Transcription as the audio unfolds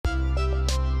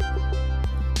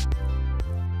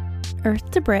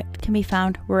Earth to Brit can be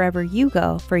found wherever you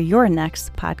go for your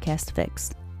next podcast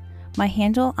fix. My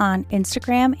handle on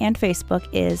Instagram and Facebook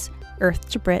is Earth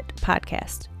to Brit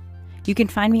Podcast. You can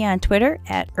find me on Twitter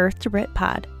at Earth to Brit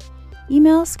Pod.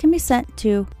 Emails can be sent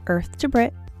to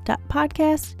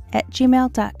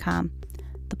earthtobrit.podcast@gmail.com.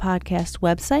 The podcast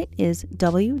website is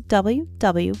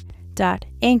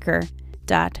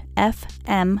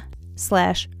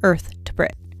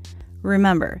www.anchor.fm/earthtobrit.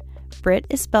 Remember, Brit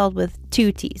is spelled with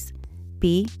 2 T's.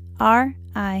 BRITT.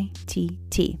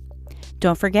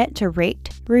 Don't forget to rate,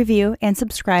 review, and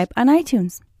subscribe on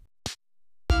iTunes.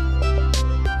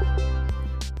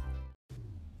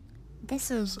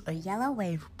 This is a Yellow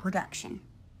Wave production.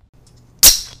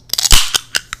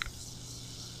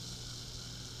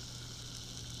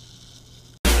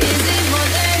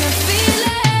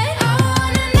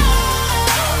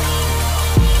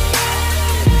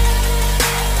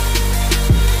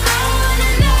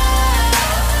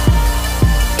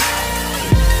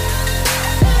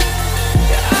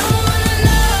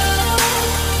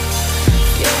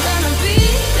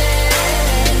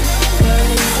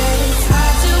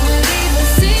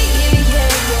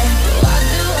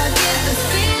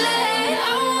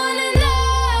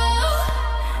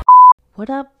 What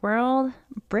up, world?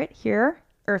 Brit here,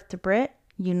 Earth to Brit.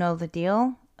 You know the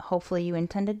deal. Hopefully you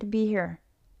intended to be here.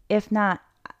 If not,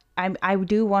 I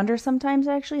do wonder sometimes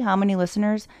actually how many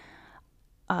listeners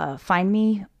find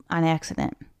me on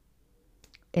accident.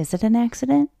 Is it an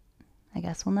accident? I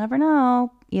guess we'll never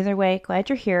know. Either way, glad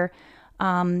you're here.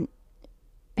 Also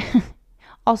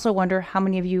wonder how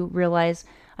many of you realize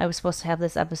I was supposed to have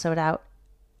this episode out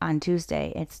on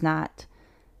Tuesday. It's not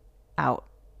out.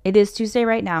 It is Tuesday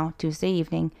right now, Tuesday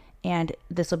evening, and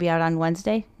this will be out on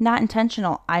Wednesday. Not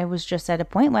intentional. I was just at a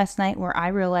point last night where I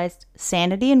realized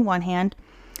sanity in one hand,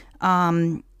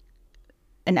 an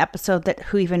episode that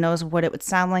who even knows what it would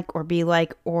sound like or be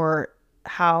like or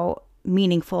how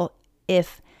meaningful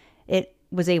if it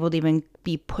was able to even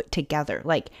be put together.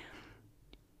 Like,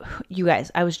 you guys,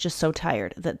 I was just so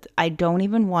tired that I don't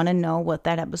even want to know what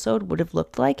that episode would have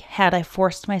looked like had I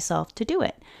forced myself to do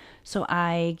it. So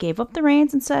I gave up the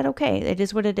reins and said, okay, it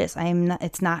is what it is.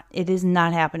 It is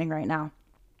not happening right now.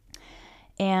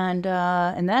 And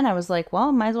then I was like,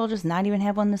 well, might as well just not even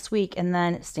have one this week. And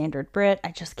then standard Brit,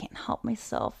 I just can't help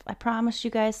myself. I promised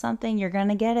you guys something. You're going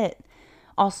to get it.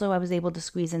 Also, I was able to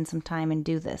squeeze in some time and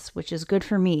do this, which is good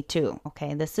for me too.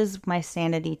 Okay. This is my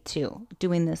sanity too,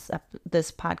 doing this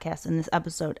podcast and this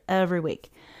episode every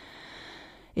week.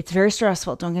 It's very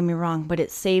stressful. Don't get me wrong, but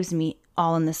it saves me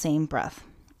all in the same breath.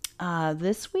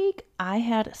 This week I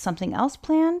had something else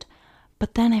planned,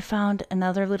 but then I found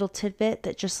another little tidbit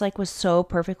that just was so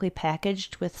perfectly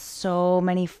packaged with so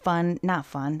many not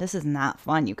fun. This is not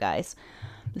fun, you guys.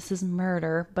 This is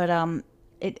murder, but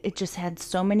it just had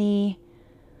so many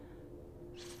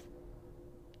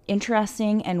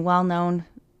interesting and well-known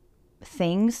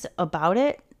things about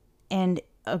it and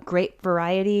a great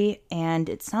variety. And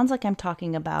it sounds like I'm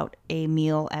talking about a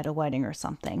meal at a wedding or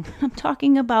something. I'm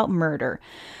talking about murder.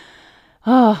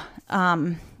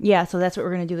 Yeah, so that's what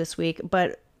we're going to do this week.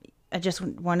 But I just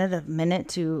wanted a minute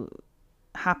to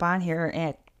hop on here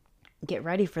and get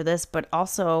ready for this. But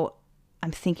also,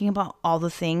 I'm thinking about all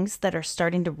the things that are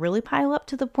starting to really pile up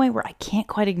to the point where I can't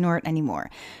quite ignore it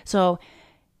anymore. So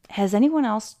has anyone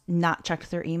else not checked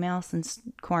their email since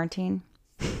quarantine?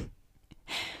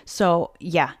 So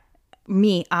yeah,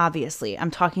 me, obviously.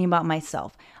 I'm talking about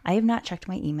myself. I have not checked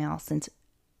my email since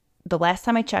the last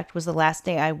time I checked was the last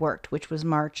day I worked, which was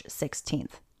March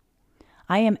 16th.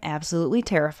 I am absolutely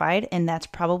terrified, and that's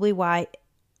probably why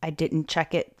I didn't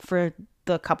check it for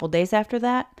the couple days after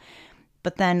that.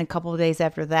 But then a couple of days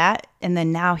after that, and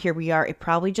then now here we are. It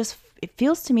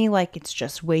feels to me like it's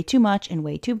just way too much and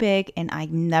way too big, and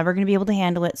I'm never going to be able to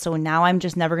handle it. So now I'm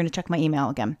just never going to check my email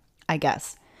again, I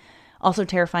guess. Also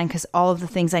terrifying because all of the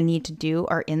things I need to do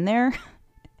are in there.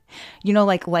 You know,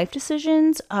 like life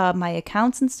decisions, my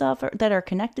accounts and stuff that are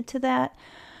connected to that.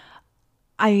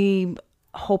 I'm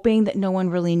hoping that no one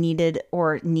really needed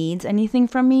or needs anything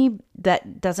from me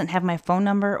that doesn't have my phone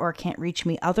number or can't reach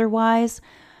me otherwise,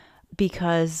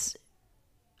 because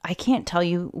I can't tell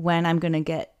you when I'm going to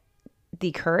get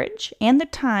the courage and the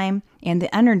time and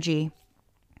the energy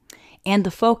and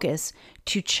the focus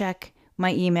to check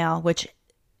my email, which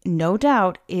no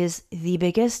doubt is the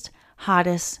biggest,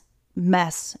 hottest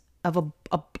mess of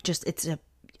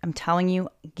I'm telling you,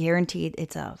 guaranteed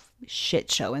it's a shit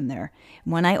show in there.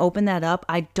 When I open that up,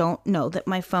 I don't know that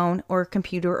my phone or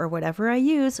computer or whatever I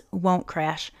use won't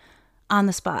crash on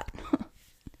the spot.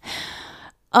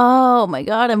 Oh my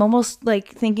God, I'm almost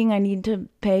thinking I need to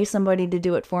pay somebody to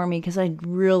do it for me, because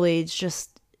it's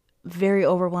just, very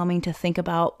overwhelming to think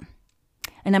about.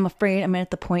 And I'm afraid I'm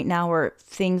at the point now where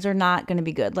things are not going to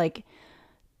be good. Like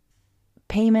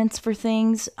payments for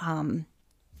things,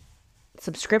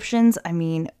 subscriptions. I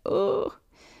mean,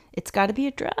 it's got to be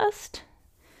addressed.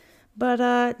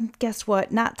 But guess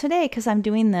what? Not today, because I'm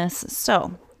doing this.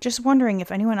 So just wondering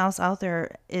if anyone else out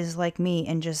there is like me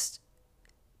and just,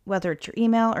 whether it's your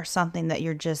email or something that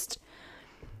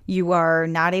you are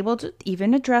not able to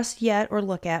even address yet or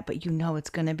look at, but you know it's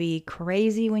going to be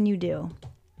crazy when you do.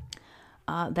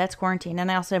 That's quarantine.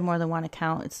 And I also have more than one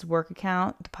account. It's the work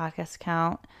account, the podcast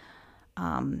account.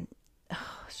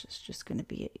 It's just going to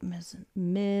be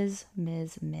Ms.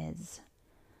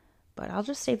 But I'll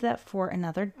just save that for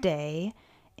another day.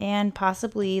 And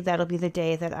possibly that'll be the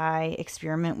day that I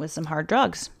experiment with some hard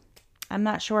drugs. I'm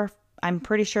not sure. I'm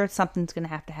pretty sure something's going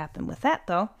to happen with that,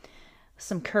 though.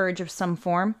 Some courage of some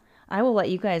form. I will let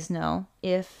you guys know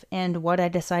if and what I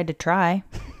decide to try.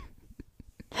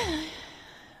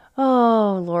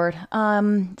 Oh, Lord.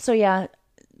 So yeah,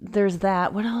 there's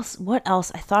that. What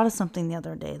else? I thought of something the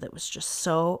other day that was just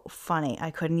so funny.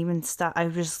 I couldn't even stop. I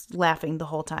was just laughing the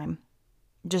whole time.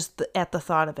 Just at the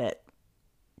thought of it.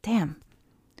 Damn.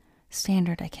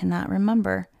 Standard. I cannot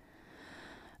remember.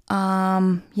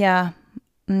 Yeah.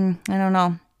 I don't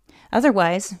know.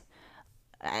 Otherwise,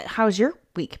 how's your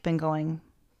week been going,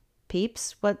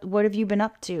 peeps? What have you been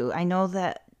up to? I know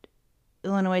that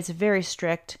Illinois is very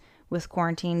strict with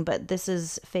quarantine, but this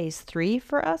is phase 3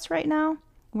 for us right now,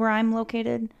 where I'm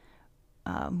located.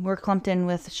 We're clumped in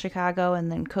with Chicago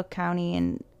and then Cook County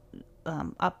and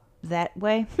up that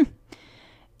way.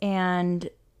 And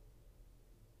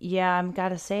yeah, I've got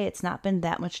to say, it's not been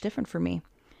that much different for me.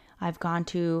 I've gone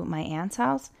to my aunt's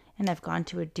house and I've gone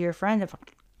to a dear friend of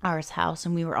ours house,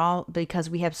 and we were all,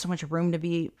 because we have so much room to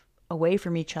be away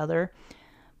from each other.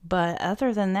 But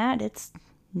other than that,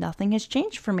 nothing has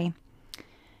changed for me.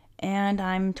 And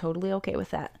I'm totally okay with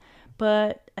that.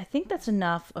 But I think that's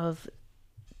enough of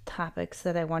topics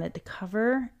that I wanted to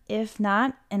cover. If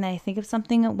not, and I think of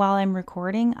something while I'm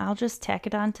recording, I'll just tack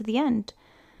it on to the end.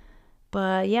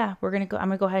 But yeah, I'm going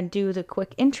to go ahead and do the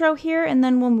quick intro here, and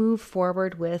then we'll move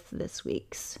forward with this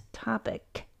week's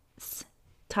topics.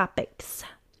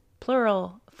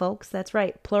 Plural, folks. That's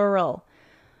right, plural.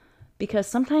 Because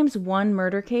sometimes one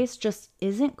murder case just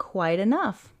isn't quite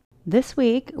enough. This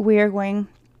week, we are going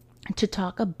to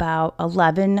talk about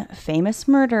 11 famous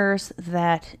murders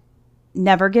that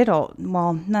never get old.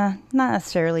 Well, not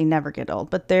necessarily never get old,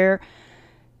 but they're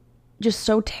just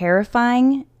so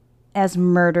terrifying, as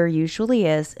murder usually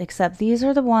is, except these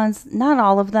are the ones, not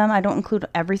all of them. I don't include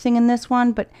everything in this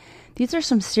one, but these are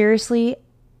some seriously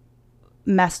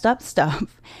messed up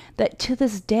stuff that to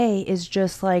this day is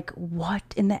just like, what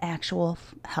in the actual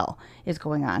hell is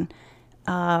going on?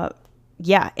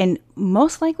 Yeah, and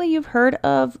most likely you've heard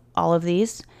of all of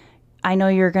these. I know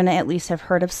you're going to at least have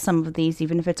heard of some of these,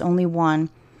 even if it's only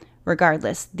one.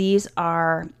 Regardless, these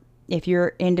are, if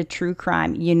you're into true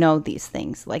crime, you know these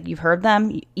things. Like, you've heard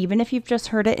them, even if you've just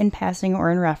heard it in passing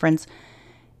or in reference.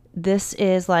 This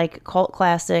is like cult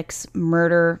classics,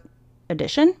 murder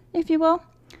edition, if you will.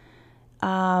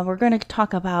 We're going to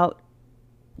talk about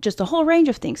just a whole range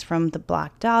of things, from the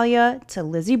Black Dahlia to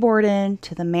Lizzie Borden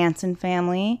to the Manson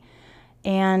family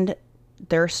and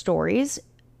their stories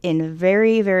in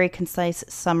very, very concise,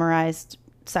 summarized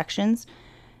sections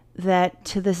that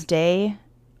to this day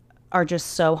are just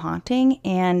so haunting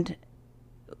and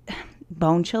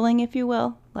bone-chilling, if you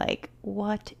will. Like,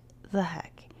 what the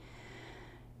heck?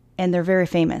 And they're very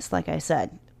famous, like I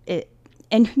said.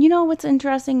 And you know what's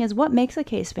interesting is what makes a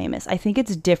case famous. I think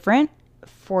it's different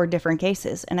for different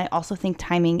cases. And I also think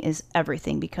timing is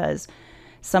everything, because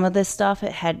some of this stuff,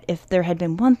 if there had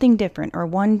been one thing different or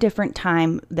one different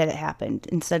time that it happened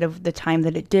instead of the time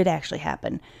that it did actually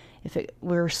happen, if it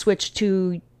were switched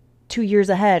to 2 years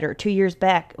ahead or 2 years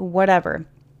back, whatever,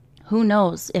 who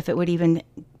knows if it would even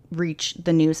reach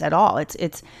the news at all.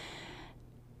 It's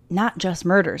not just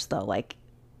murders, though. Like,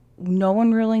 no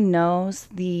one really knows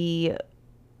the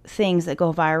things that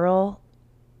go viral.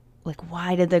 Like,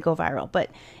 why did they go viral?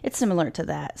 But it's similar to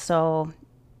that. So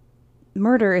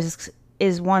murder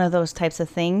is one of those types of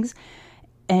things,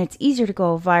 and it's easier to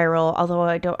go viral, although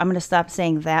I'm going to stop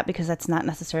saying that, because that's not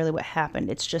necessarily what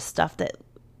happened. It's just stuff that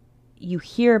you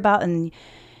hear about and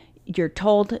you're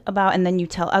told about, and then you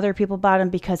tell other people about them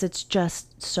because it's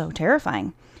just so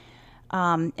terrifying.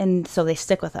 And so they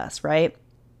stick with us, right?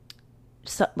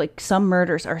 So, like, some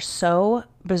murders are so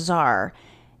bizarre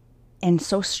and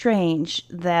so strange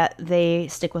that they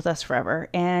stick with us forever.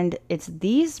 And it's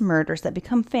these murders that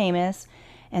become famous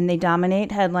and they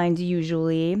dominate headlines,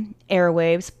 usually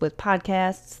airwaves with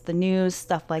podcasts, the news,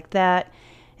 stuff like that,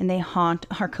 and they haunt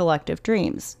our collective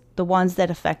dreams. The ones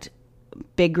that affect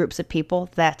big groups of people,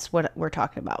 that's what we're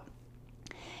talking about.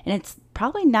 And it's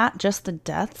probably not just the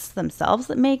deaths themselves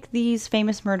that make these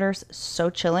famous murders so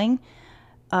chilling,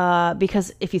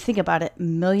 because if you think about it,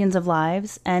 millions of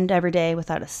lives end every day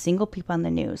without a single peep on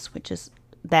the news, which is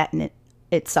that in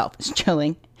itself is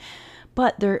chilling.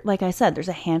 But there, like I said, there's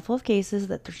a handful of cases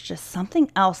that there's just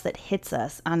something else that hits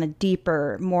us on a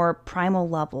deeper, more primal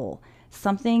level,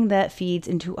 something that feeds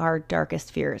into our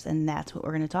darkest fears, and that's what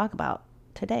we're going to talk about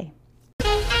today.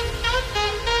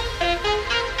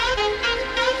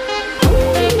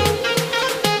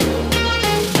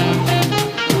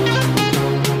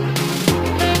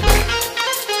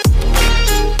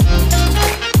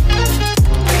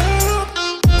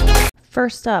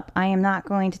 First up, I am not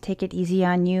going to take it easy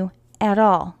on you at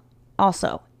all.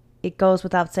 Also, it goes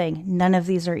without saying, none of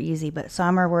these are easy, but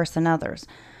some are worse than others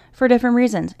for different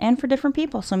reasons and for different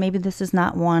people. So maybe this is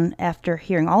not one. After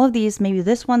hearing all of these, maybe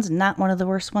this one's not one of the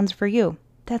worst ones for you.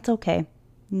 That's okay.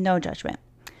 No judgment.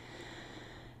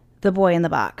 The boy in the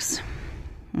box.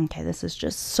 Okay, this is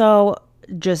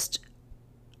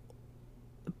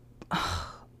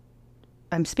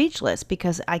I'm speechless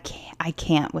because I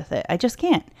can't with it. I just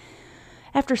can't.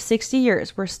 After 60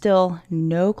 years, we're still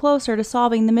no closer to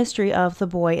solving the mystery of the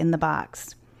boy in the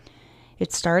box.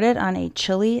 It started on a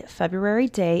chilly February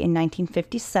day in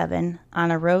 1957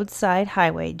 on a roadside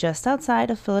highway just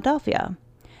outside of Philadelphia.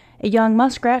 A young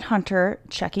muskrat hunter,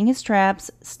 checking his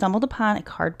traps, stumbled upon a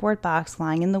cardboard box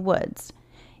lying in the woods.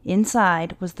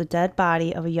 Inside was the dead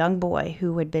body of a young boy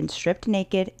who had been stripped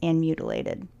naked and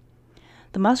mutilated.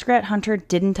 The muskrat hunter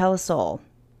didn't tell a soul.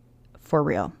 For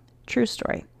real. True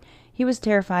story. He was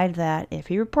terrified that if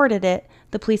he reported it,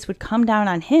 the police would come down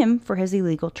on him for his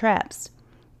illegal traps.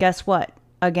 Guess what?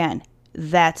 Again,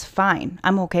 that's fine.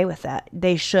 I'm okay with that.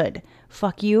 They should.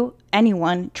 Fuck you.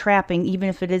 Anyone trapping, even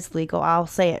if it is legal, I'll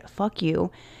say it. Fuck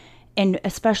you. And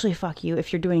especially fuck you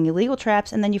if you're doing illegal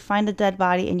traps and then you find a dead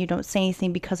body and you don't say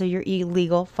anything because of your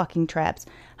illegal fucking traps.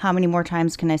 How many more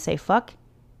times can I say fuck?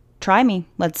 Try me.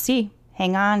 Let's see.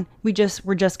 Hang on. We're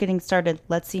just getting started.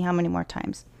 Let's see how many more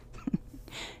times.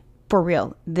 For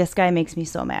real, this guy makes me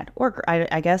so mad. Or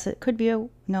I guess it could be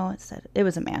it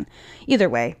was a man. Either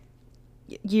way,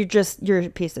 you're a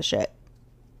piece of shit.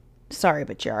 Sorry,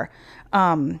 but you are.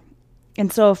 And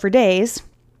so for days,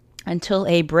 until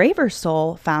a braver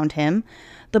soul found him,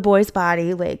 the boy's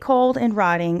body lay cold and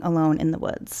rotting alone in the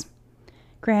woods.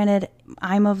 Granted,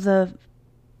 I'm of the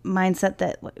mindset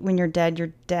that when you're dead,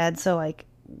 you're dead. So like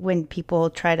when people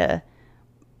try to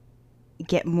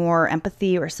get more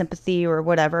empathy or sympathy or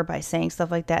whatever by saying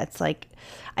stuff like that, it's like,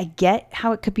 I get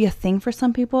how it could be a thing for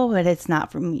some people, but it's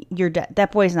not for me. You're dead.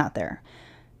 That boy's not there.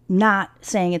 Not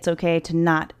saying it's okay to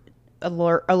not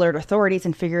alert authorities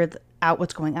and figure out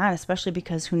what's going on, especially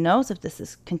because who knows if this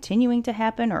is continuing to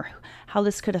happen or how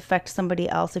this could affect somebody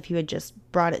else if you had just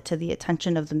brought it to the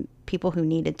attention of the people who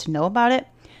needed to know about it.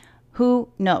 Who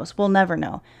knows? We'll never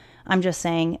know. I'm just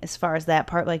saying, as far as that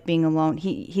part, like being alone,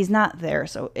 he's not there.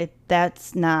 So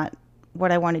that's not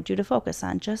what I wanted you to focus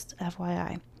on. Just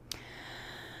FYI.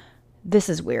 This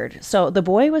is weird. So the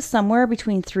boy was somewhere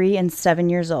between 3 and 7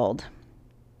 years old.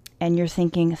 And you're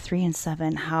thinking 3 and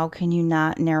 7, how can you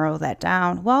not narrow that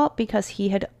down? Well, because he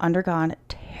had undergone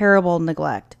terrible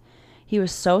neglect. He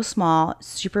was so small,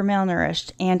 super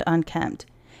malnourished, and unkempt.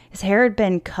 His hair had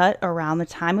been cut around the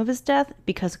time of his death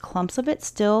because clumps of it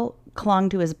still clung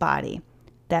to his body.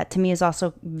 That to me is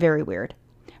also very weird.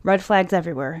 Red flags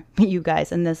everywhere, you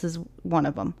guys, and this is one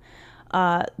of them.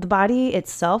 The body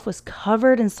itself was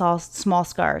covered in small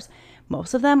scars,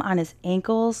 most of them on his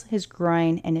ankles, his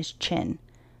groin, and his chin.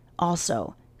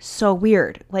 Also, so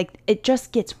weird. Like, it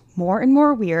just gets more and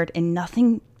more weird, and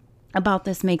nothing about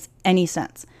this makes any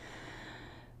sense.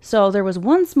 So there was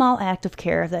one small act of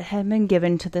care that had been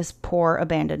given to this poor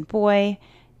abandoned boy,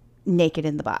 naked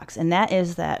in the box, and that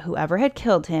is that whoever had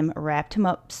killed him wrapped him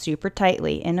up super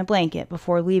tightly in a blanket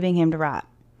before leaving him to rot.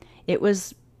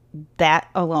 That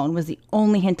alone was the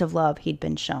only hint of love he'd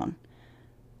been shown.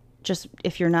 Just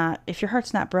if your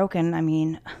heart's not broken, I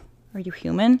mean, are you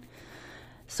human?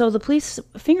 So the police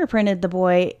fingerprinted the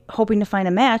boy, hoping to find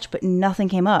a match, but nothing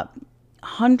came up.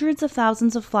 Hundreds of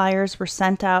thousands of flyers were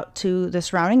sent out to the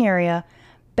surrounding area,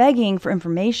 begging for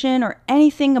information or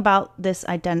anything about this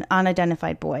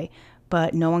unidentified boy,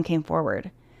 but no one came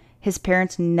forward. His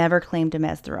parents never claimed him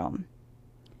as their own.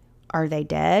 Are they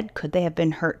dead? Could they have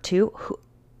been hurt too?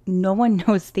 No one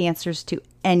knows the answers to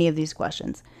any of these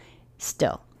questions.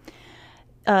 Still,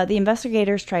 the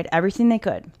investigators tried everything they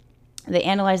could. They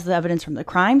analyzed the evidence from the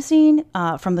crime scene,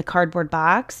 from the cardboard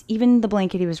box, even the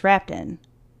blanket he was wrapped in.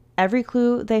 Every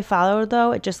clue they followed,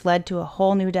 though, it just led to a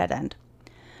whole new dead end.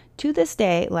 To this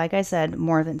day, like I said,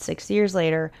 more than 6 years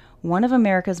later, one of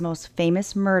America's most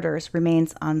famous murders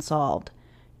remains unsolved.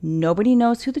 Nobody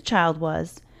knows who the child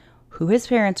was, who his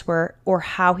parents were, or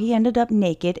how he ended up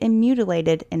naked and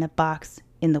mutilated in a box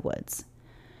in the woods.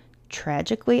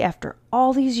 Tragically, after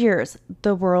all these years,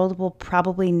 the world will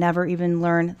probably never even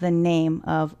learn the name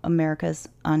of America's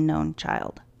unknown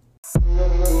child.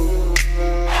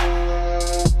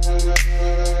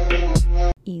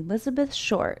 Elizabeth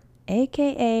Short,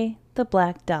 aka the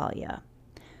Black Dahlia.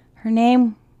 Her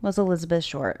name was Elizabeth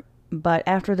Short, but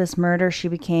after this murder, she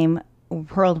became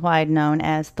worldwide known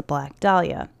as the Black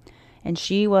Dahlia. And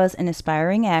she was an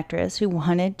aspiring actress who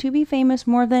wanted to be famous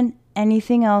more than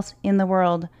anything else in the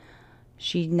world.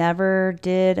 She never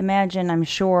did imagine, I'm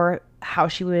sure, how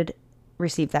she would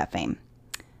receive that fame.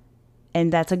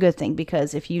 And that's a good thing,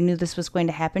 because if you knew this was going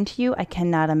to happen to you, I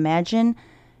cannot imagine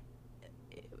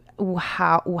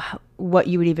what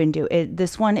you would even do.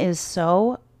 This one is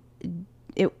so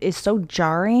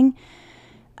jarring.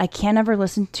 I can't ever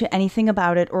listen to anything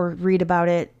about it or read about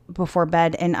it before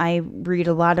bed, and I read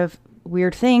a lot of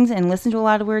weird things and listen to a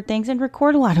lot of weird things and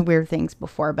record a lot of weird things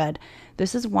before bed.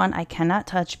 This is one I cannot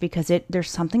touch because there's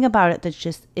something about it that's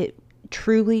just, it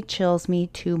truly chills me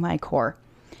to my core.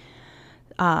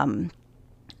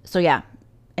 So yeah,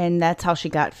 and that's how she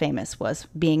got famous, was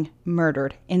being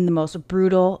murdered in the most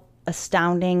brutal,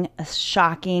 astounding,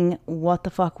 shocking, what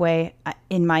the fuck way,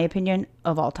 in my opinion,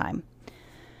 of all time.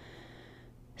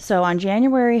 So on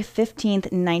January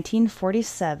 15th,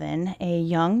 1947, a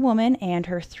young woman and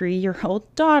her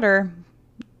 3-year-old daughter,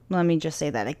 let me just say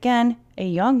that again, a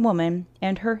young woman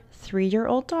and her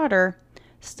 3-year-old daughter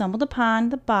stumbled upon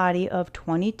the body of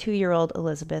 22-year-old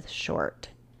Elizabeth Short.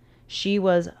 She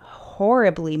was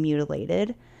horribly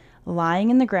mutilated, lying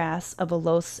in the grass of a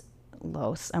Los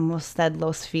Feliz,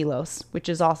 which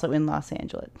is also in Los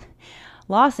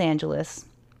Angeles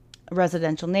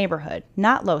residential neighborhood,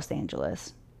 not Los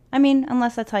Angeles. I mean,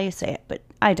 unless that's how you say it, but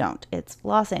I don't. It's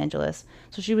Los Angeles.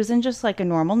 So she was in just like a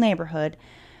normal neighborhood.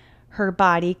 Her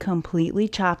body completely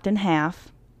chopped in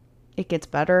half. It gets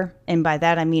better, and by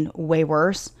that I mean way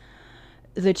worse.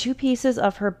 The two pieces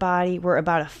of her body were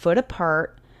about a foot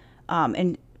apart.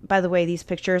 And by the way, these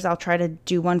pictures, I'll try to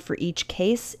do one for each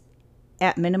case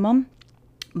at minimum.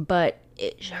 But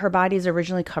her body is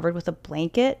originally covered with a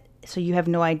blanket, so you have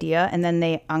no idea. And then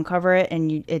they uncover it,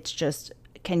 and it's just...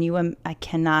 I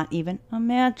cannot even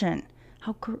imagine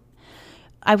how,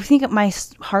 I think my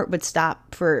heart would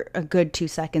stop for a good 2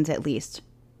 seconds at least,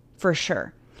 for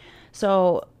sure.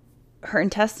 So her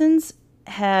intestines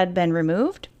had been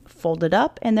removed, folded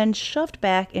up, and then shoved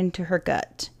back into her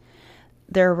gut.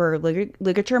 There were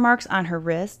ligature marks on her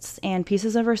wrists, and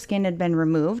pieces of her skin had been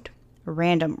removed.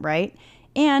 Random, right?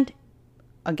 And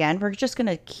again, we're just going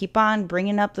to keep on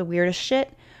bringing up the weirdest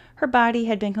shit. Her body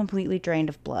had been completely drained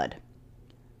of blood.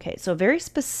 Okay, so very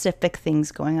specific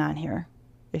things going on here,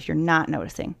 if you're not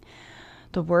noticing.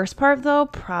 The worst part, though,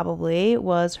 probably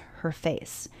was her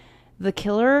face. The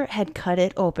killer had cut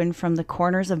it open from the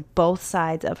corners of both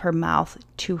sides of her mouth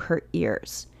to her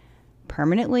ears,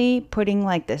 permanently putting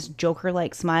like this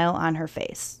Joker-like smile on her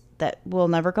face that will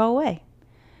never go away.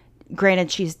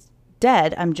 Granted, she's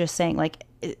dead. I'm just saying, like,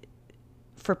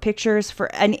 for pictures,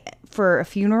 for a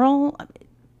funeral...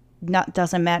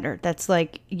 doesn't matter. That's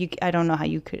like, I don't know how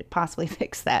you could possibly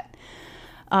fix that.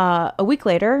 A week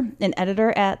later, an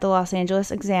editor at the Los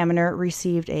Angeles Examiner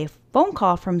received a phone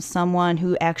call from someone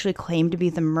who actually claimed to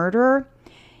be the murderer.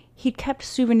 He'd kept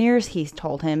souvenirs, he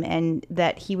told him, and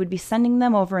that he would be sending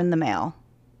them over in the mail.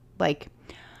 Like,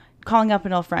 calling up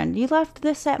an old friend, you left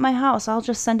this at my house, I'll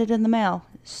just send it in the mail.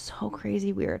 So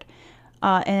crazy weird.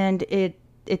 And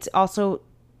it's also,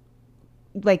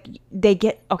 like,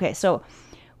 okay, so...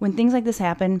 when things like this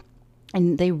happen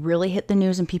and they really hit the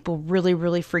news and people really,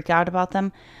 really freak out about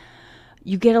them,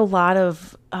 you get a lot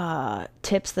of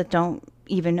tips that don't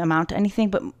even amount to anything,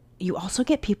 but you also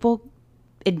get people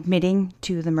admitting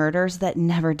to the murders that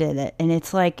never did it. And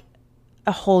it's like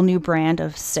a whole new brand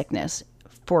of sickness,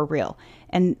 for real.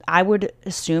 And I would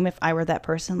assume if I were that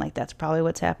person, like, that's probably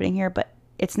what's happening here, but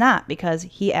it's not, because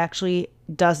he actually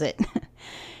does it.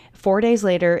 4 days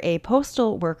later, a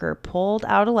postal worker pulled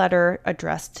out a letter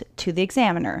addressed to the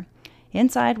Examiner.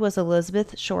 Inside was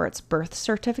Elizabeth Short's birth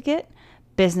certificate,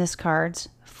 business cards,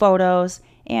 photos,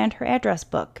 and her address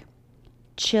book.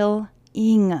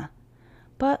 Chilling.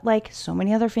 But like so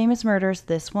many other famous murders,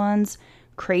 this one's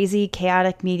crazy,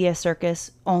 chaotic media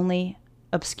circus only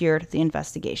obscured the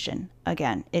investigation.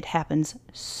 Again, it happens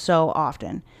so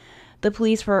often. The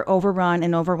police were overrun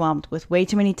and overwhelmed with way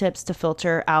too many tips to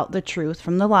filter out the truth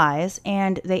from the lies,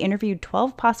 and they interviewed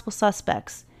 12 possible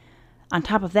suspects. On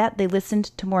top of that, they listened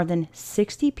to more than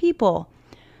 60 people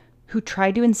who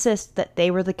tried to insist that they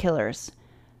were the killers.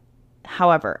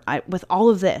 However, with all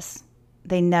of this,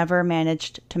 they never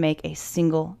managed to make a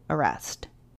single arrest.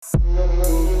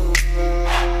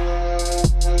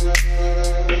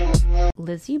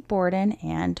 Lizzie Borden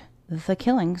and the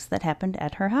killings that happened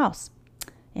at her house.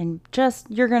 And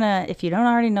you're gonna, if you don't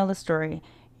already know the story,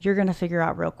 you're gonna figure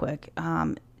out real quick.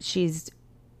 She's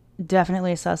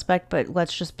definitely a suspect, but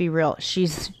let's just be real.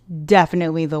 She's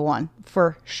definitely the one,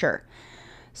 for sure.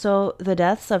 So the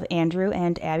deaths of Andrew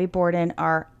and Abby Borden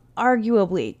are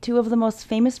arguably two of the most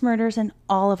famous murders in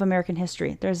all of American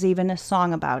history. There's even a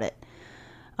song about it.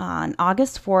 On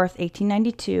August 4th,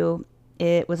 1892,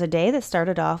 it was a day that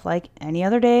started off like any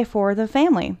other day for the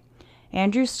family.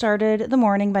 Andrew started the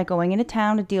morning by going into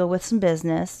town to deal with some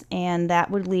business, and that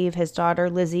would leave his daughter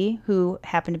Lizzie, who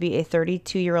happened to be a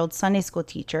 32-year-old Sunday school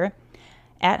teacher,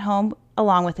 at home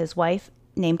along with his wife,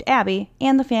 named Abby,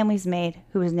 and the family's maid,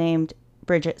 who was named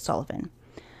Bridget Sullivan.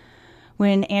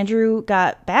 When Andrew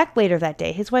got back later that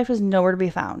day, his wife was nowhere to be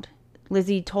found.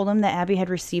 Lizzie told him that Abby had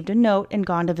received a note and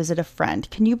gone to visit a friend.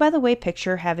 Can you, by the way,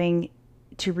 picture having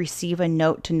to receive a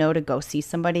note to know to go see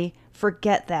somebody?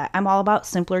 Forget that. I'm all about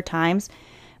simpler times.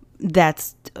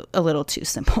 That's a little too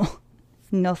simple.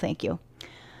 No, thank you.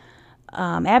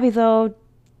 Abby, though,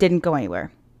 didn't go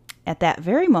anywhere. At that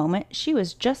very moment, she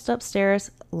was just upstairs,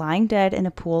 lying dead in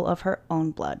a pool of her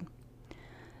own blood.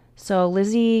 So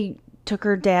Lizzie took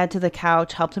her dad to the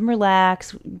couch, helped him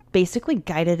relax, basically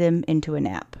guided him into a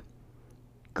nap.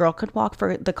 Girl could work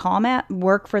for the Calm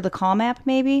app,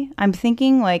 maybe. I'm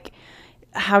thinking, like,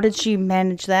 how did she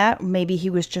manage that? Maybe he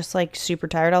was just like super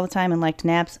tired all the time and liked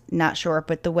naps. Not sure,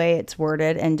 but the way it's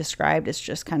worded and described is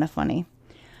just kind of funny.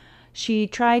 She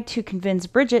tried to convince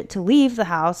Bridget to leave the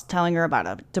house, telling her about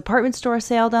a department store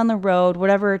sale down the road,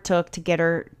 whatever it took to get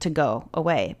her to go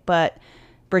away. But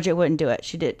Bridget wouldn't do it.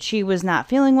 She was not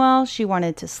feeling well. She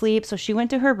wanted to sleep, so she went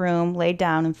to her room, laid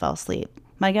down, and fell asleep.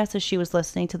 My guess is she was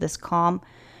listening to this calm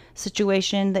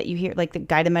situation that you hear, like the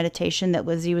guided meditation that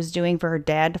Lizzie was doing for her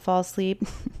dad to fall asleep.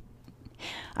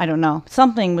 I don't know.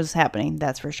 Something was happening,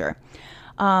 that's for sure.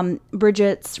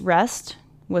 Bridget's rest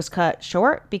was cut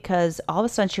short because all of a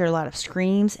sudden she heard a lot of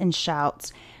screams and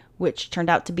shouts, which turned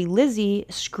out to be Lizzie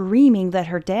screaming that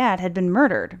her dad had been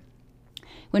murdered.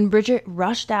 When Bridget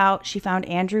rushed out, she found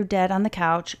Andrew dead on the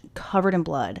couch, covered in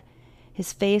blood.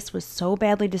 His face was so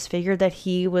badly disfigured that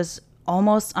he was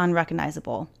almost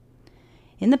unrecognizable.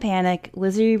 In the panic,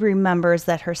 Lizzie remembers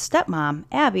that her stepmom,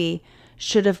 Abby,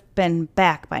 should have been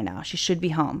back by now. She should be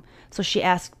home. So she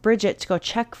asked Bridget to go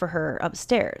check for her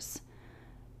upstairs.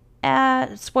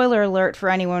 Spoiler alert for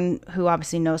anyone who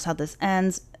obviously knows how this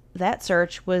ends. That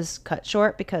search was cut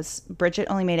short because Bridget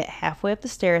only made it halfway up the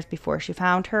stairs before she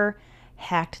found her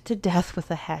hacked to death with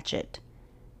a hatchet.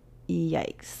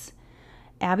 Yikes.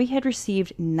 Abby had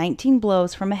received 19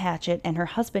 blows from a hatchet and her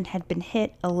husband had been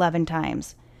hit 11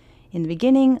 times. In the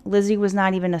beginning, Lizzie was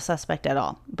not even a suspect at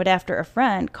all, but after a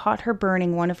friend caught her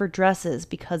burning one of her dresses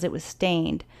because it was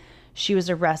stained, she was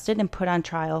arrested and put on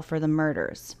trial for the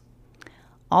murders.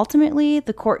 Ultimately,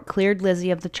 the court cleared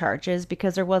Lizzie of the charges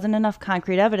because there wasn't enough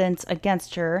concrete evidence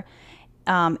against her,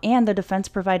 and the defense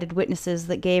provided witnesses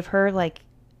that gave her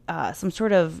some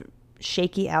sort of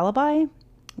shaky alibi,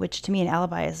 which to me an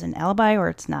alibi is an alibi or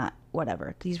it's not,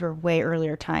 whatever. These were way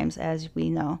earlier times, as we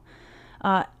know.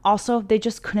 Also, they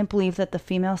just couldn't believe that the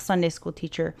female Sunday school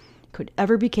teacher could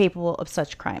ever be capable of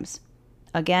such crimes.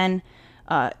 Again,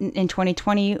 in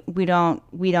 2020, we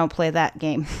don't play that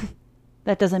game.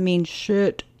 That doesn't mean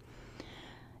shit.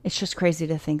 It's just crazy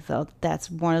to think, though, that's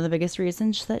one of the biggest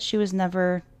reasons that she was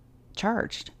never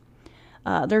charged.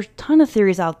 There's a ton of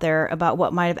theories out there about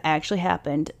what might have actually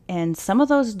happened, and some of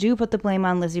those do put the blame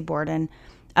on Lizzie Borden.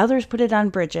 Others put it on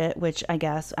Bridget, which I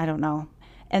guess, I don't know.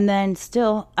 And then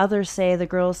still others say the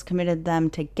girls committed them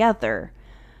together.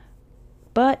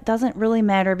 But doesn't really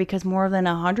matter because more than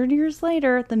 100 years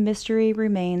later, the mystery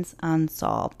remains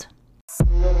unsolved.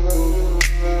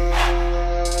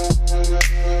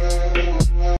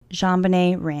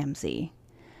 JonBenét Ramsey.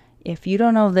 If you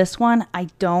don't know this one, I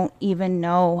don't even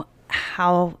know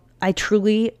how.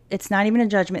 It's not even a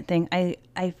judgment thing.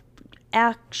 I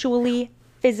actually,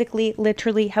 physically,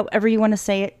 literally, however you want to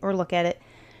say it or look at it,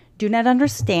 do not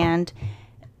understand,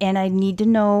 and I need to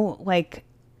know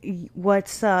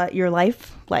what's your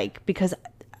life like, because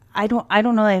I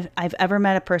don't know if I've ever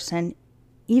met a person,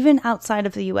 even outside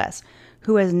of the U.S.,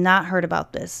 Who has not heard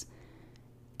about this?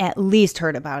 At least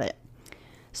heard about it.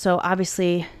 So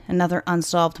obviously another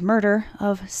unsolved murder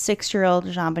of 6-year-old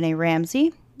JonBenét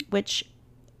Ramsey, which,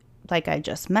 like I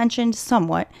just mentioned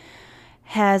somewhat,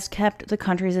 has kept the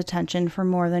country's attention for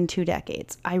more than 2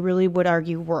 decades. I really would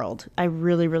argue world. I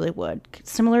really, really would.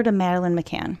 Similar to Madeleine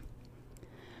McCann.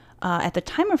 At the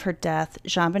time of her death,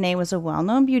 JonBenét was a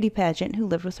well-known beauty pageant who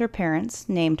lived with her parents,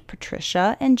 named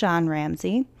Patricia and John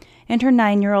Ramsey, and her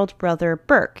 9-year-old brother,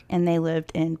 Burke, and they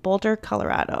lived in Boulder,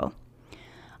 Colorado.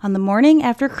 On the morning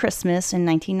after Christmas in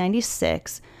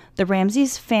 1996, the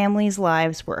Ramseys' family's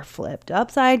lives were flipped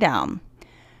upside down.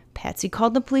 Patsy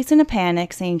called the police in a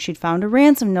panic, saying she'd found a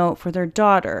ransom note for their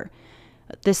daughter.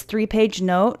 This 3-page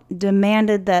note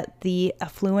demanded that the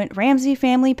affluent Ramsey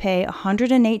family pay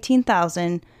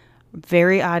 $118,000,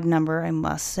 very odd number, I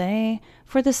must say,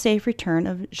 for the safe return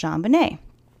of JonBenét.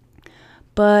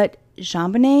 But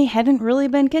JonBenét hadn't really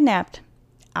been kidnapped.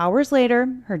 Hours later,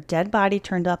 her dead body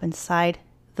turned up inside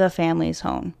the family's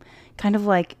home. Kind of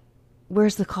like,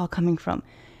 where's the call coming from?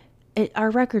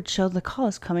 Our record showed the call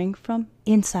is coming from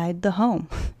inside the home.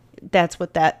 That's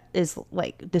what that is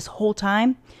like this whole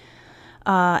time.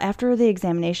 After the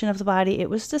examination of the body, it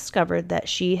was discovered that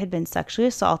she had been sexually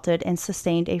assaulted and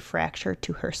sustained a fracture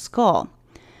to her skull.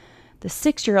 The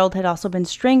 6-year-old had also been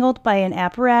strangled by an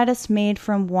apparatus made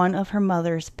from one of her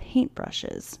mother's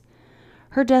paintbrushes.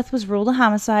 Her death was ruled a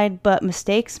homicide, but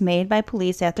mistakes made by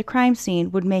police at the crime scene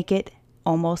would make it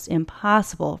almost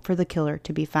impossible for the killer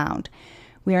to be found.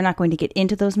 We are not going to get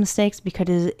into those mistakes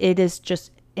because it is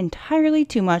just entirely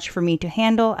too much for me to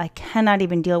handle. I cannot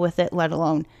even deal with it, let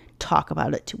alone talk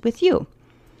about it with you.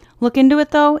 Look into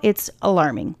it, though. It's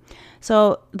alarming.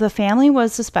 So the family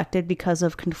was suspected because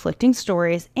of conflicting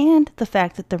stories and the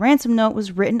fact that the ransom note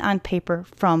was written on paper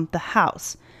from the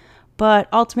house. But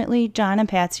ultimately, John and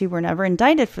Patsy were never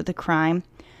indicted for the crime.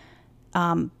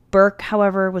 Burke,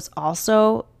 however, was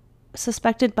also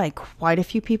suspected by quite a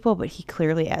few people, but he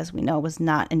clearly, as we know, was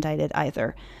not indicted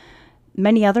either.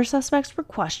 Many other suspects were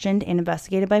questioned and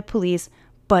investigated by police,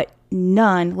 but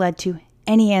none led to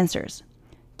any answers.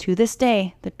 To this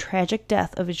day, the tragic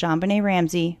death of JonBenét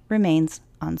Ramsey remains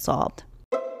unsolved.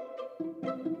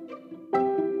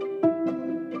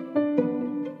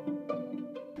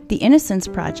 The Innocence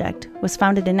Project was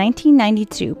founded in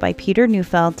 1992 by Peter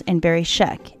Neufeld and Barry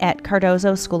Scheck at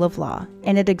Cardozo School of Law,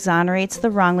 and it exonerates the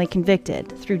wrongly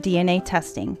convicted through DNA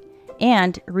testing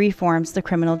and reforms the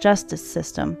criminal justice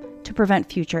system to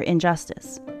prevent future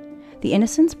injustice. The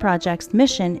Innocence Project's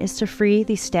mission is to free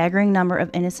the staggering number of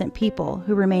innocent people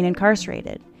who remain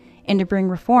incarcerated and to bring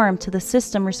reform to the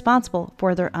system responsible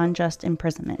for their unjust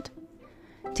imprisonment.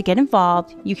 To get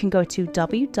involved, you can go to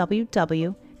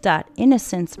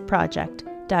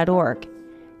www.innocenceproject.org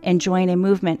and join a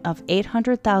movement of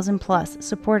 800,000 plus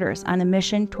supporters on a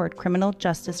mission toward criminal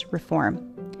justice reform.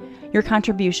 Your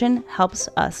contribution helps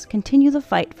us continue the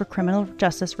fight for criminal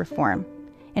justice reform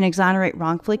and exonerate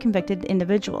wrongfully convicted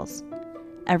individuals.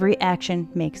 Every action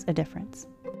makes a difference.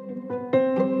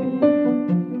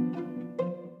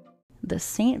 The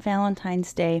St.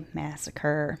 Valentine's Day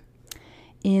Massacre.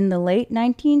 In the late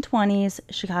 1920s,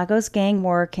 Chicago's gang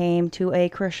war came to a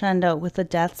crescendo with the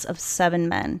deaths of 7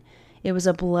 men. It was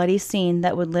a bloody scene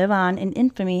that would live on in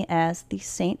infamy as the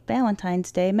St.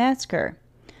 Valentine's Day Massacre.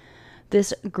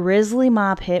 This grisly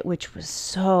mob hit, which was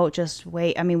so just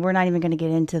wait, I mean, we're not even going to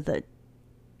get into the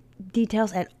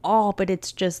details at all, but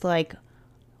it's just like,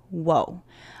 whoa.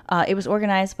 It was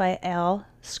organized by Al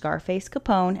Scarface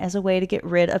Capone as a way to get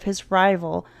rid of his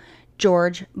rival,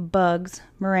 George Bugs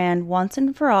Moran, once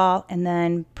and for all, and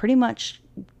then pretty much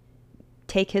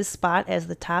take his spot as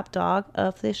the top dog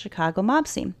of the Chicago mob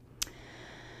scene.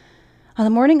 On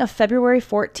the morning of February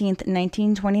 14th,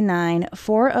 1929,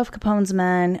 4 of Capone's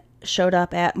men showed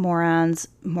up at Moran's,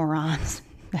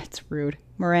 that's rude,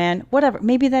 Moran, whatever,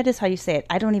 maybe that is how you say it,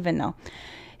 I don't even know,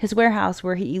 his warehouse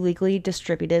where he illegally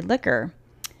distributed liquor.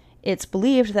 It's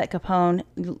believed that Capone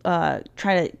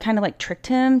tried to kind of like tricked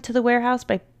him to the warehouse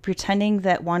by pretending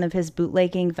that one of his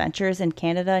bootlegging ventures in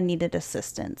Canada needed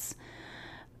assistance.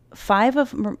 5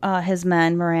 of his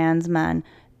men, Moran's men,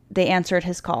 they answered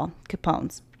his call,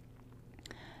 Capone's.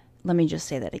 Let me just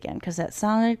say that again because that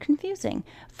sounded confusing.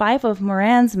 5 of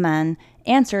Moran's men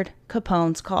answered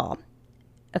Capone's call,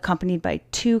 accompanied by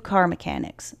 2 car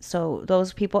mechanics. So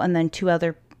those people and then 2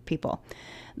 other people.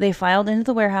 They filed into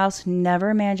the warehouse, never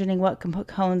imagining what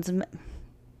Capone's...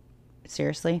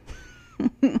 Seriously?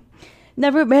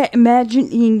 Never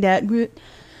imagining that...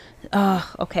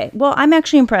 Okay. Well, I'm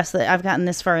actually impressed that I've gotten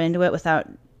this far into it without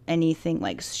anything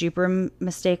like super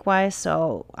mistake-wise,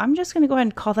 so I'm just going to go ahead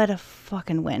and call that a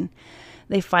fucking win.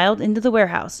 They filed into the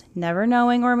warehouse, never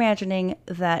knowing or imagining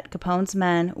that Capone's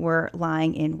men were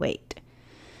lying in wait.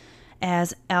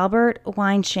 As Albert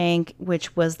Weinshank,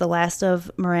 which was the last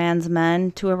of Moran's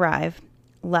men to arrive,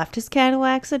 left his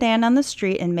Cadillac sedan on the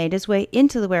street and made his way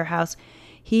into the warehouse,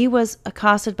 he was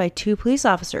accosted by 2 police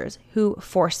officers who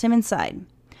forced him inside.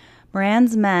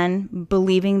 Moran's men,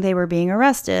 believing they were being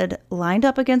arrested, lined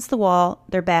up against the wall,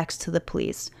 their backs to the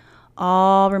police,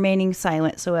 all remaining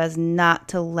silent so as not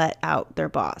to let out their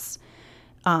boss.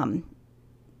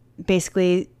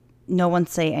 Basically, no one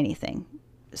say anything.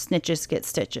 Snitches get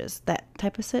stitches, that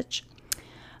type of stitch.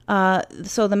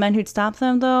 So the men who'd stopped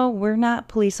them, though, were not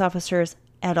police officers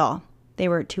at all. They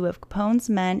were 2 of Capone's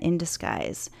men in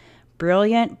disguise.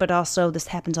 Brilliant, but also this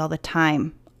happens all the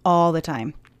time. All the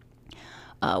time.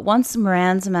 Once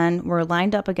Moran's men were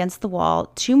lined up against the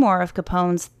wall, 2 more of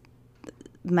Capone's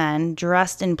men,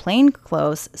 dressed in plain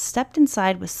clothes, stepped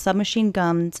inside with submachine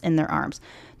guns in their arms.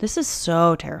 This is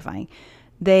so terrifying.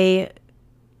 They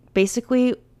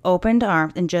basically opened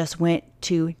arms and just went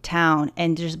to town,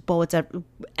 and just bullets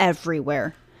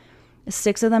everywhere.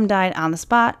 6 of them died on the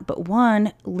spot, but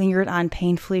 1 lingered on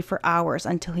painfully for hours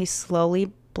until he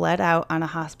slowly bled out on a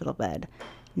hospital bed.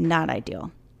 Not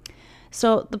ideal.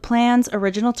 So the plan's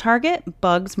original target,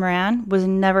 Bugs Moran, was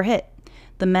never hit.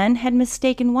 The men had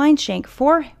mistaken Weinshank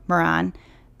for Moran,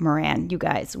 you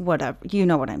guys, whatever. You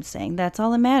know what I'm saying. That's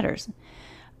all that matters.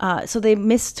 So they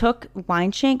mistook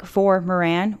Weinshank for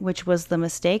Moran, which was the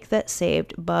mistake that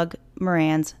saved Bug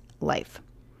Moran's life.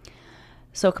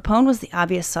 So Capone was the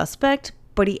obvious suspect,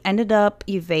 but he ended up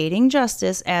evading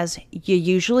justice, as you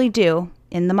usually do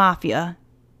in the mafia.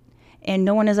 And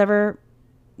not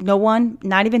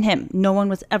even him, no one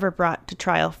was ever brought to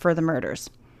trial for the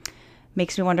murders.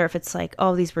 Makes me wonder if it's like,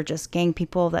 oh, these were just gang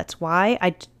people, that's why.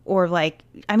 That's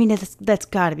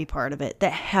got to be part of it.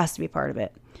 That has to be part of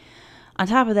it. On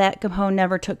top of that, Capone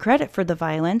never took credit for the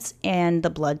violence and the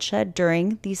bloodshed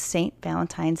during the St.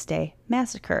 Valentine's Day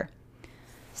massacre.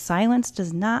 Silence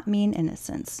does not mean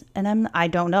innocence. And I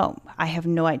don't know. I have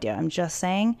no idea. I'm just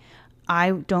saying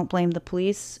I don't blame the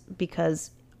police,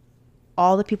 because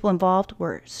all the people involved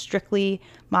were strictly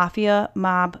mafia,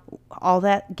 mob, all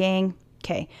that gang.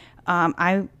 Okay.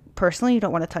 I personally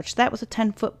don't want to touch that with a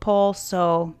 10-foot pole,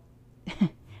 so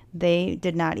they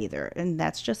did not either. And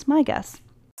that's just my guess.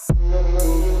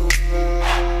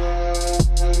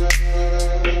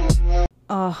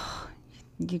 Oh,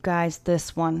 you guys,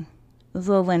 this one,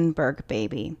 the Lindbergh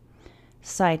baby.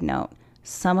 Side note,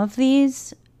 some of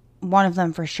these, one of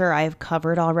them for sure I have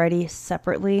covered already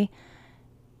separately,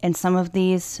 and some of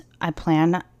these I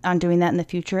plan on doing that in the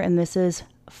future, and this is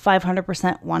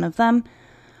 500% one of them.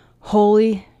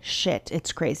 Holy shit,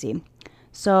 it's crazy.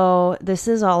 So this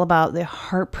is all about the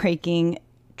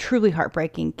truly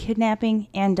heartbreaking kidnapping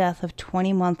and death of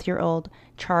 20-month-old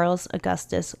Charles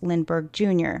Augustus Lindbergh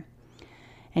Jr.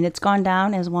 And it's gone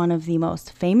down as one of the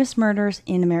most famous murders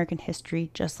in American history,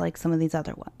 just like some of these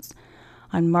other ones.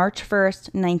 On March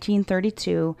 1st,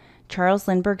 1932, Charles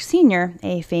Lindbergh Sr.,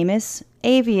 a famous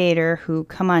aviator who,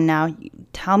 come on now,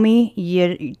 tell me,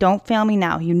 you don't fail me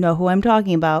now, you know who I'm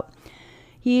talking about.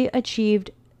 He achieved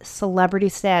celebrity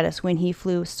status when he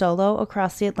flew solo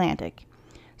across the Atlantic.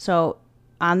 So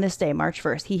on this day, March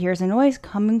 1st, he hears a noise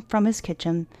coming from his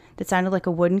kitchen that sounded like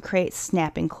a wooden crate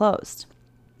snapping closed.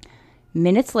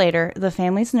 Minutes later, the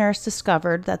family's nurse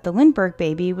discovered that the Lindbergh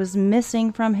baby was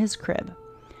missing from his crib.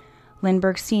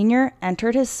 Lindbergh Sr.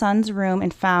 entered his son's room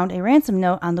and found a ransom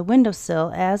note on the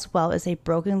windowsill, as well as a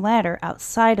broken ladder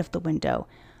outside of the window.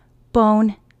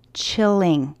 Bone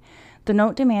chilling. The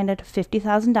note demanded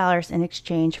 $50,000 in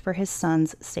exchange for his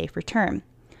son's safe return.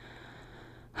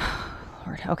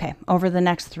 Lord, okay. Over the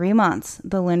next 3 months,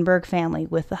 the Lindbergh family,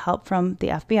 with the help from the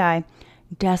FBI,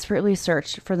 desperately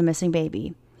searched for the missing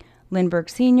baby. Lindbergh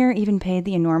Sr. even paid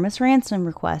the enormous ransom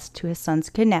request to his son's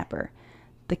kidnapper.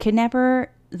 The kidnapper,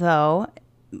 though,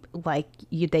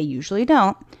 they usually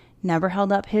don't, never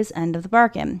held up his end of the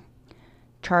bargain.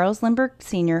 Charles Lindbergh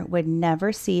Sr. would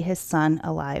never see his son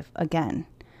alive again.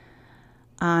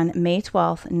 On May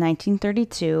 12,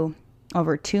 1932,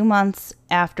 over 2 months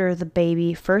after the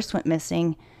baby first went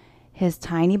missing, his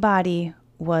tiny body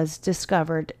was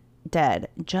discovered dead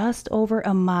just over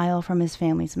a mile from his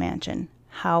family's mansion.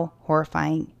 How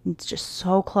horrifying. It's just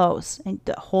so close and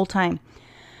the whole time.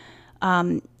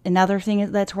 Another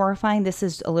thing that's horrifying, this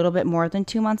is a little bit more than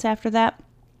 2 months after that.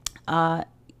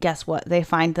 Guess what? They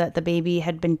find that the baby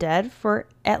had been dead for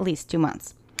at least 2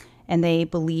 months. And they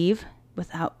believe,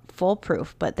 without full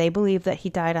proof, but they believe that he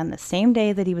died on the same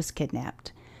day that he was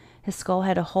kidnapped. His skull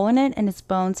had a hole in it, and his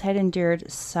bones had endured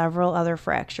several other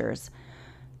fractures.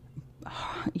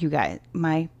 You guys,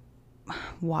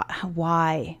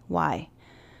 why?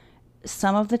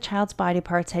 Some of the child's body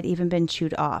parts had even been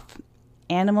chewed off.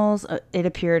 Animals, it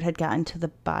appeared, had gotten to the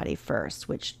body first,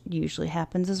 which usually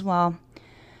happens as well.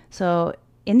 So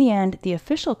in the end, the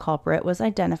official culprit was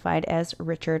identified as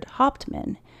Richard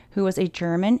Hauptmann, who was a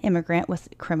German immigrant with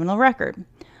a criminal record.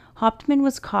 Hauptmann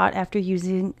was caught after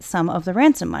using some of the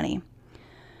ransom money.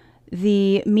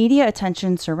 The media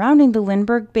attention surrounding the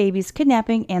Lindbergh babies'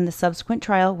 kidnapping and the subsequent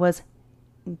trial was,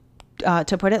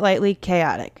 to put it lightly,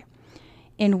 chaotic.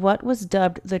 In what was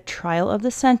dubbed the trial of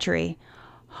the century,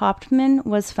 Hauptmann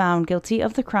was found guilty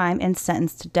of the crime and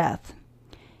sentenced to death.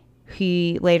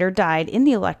 He later died in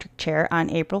the electric chair on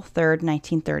April 3rd,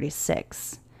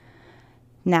 1936.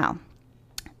 Now,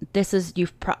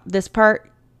 this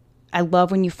part, I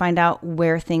love when you find out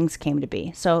where things came to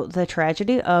be. So the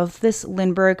tragedy of this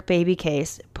Lindbergh baby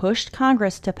case pushed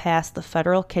Congress to pass the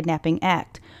Federal Kidnapping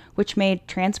Act, which made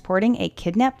transporting a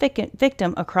kidnapped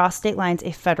victim across state lines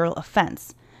a federal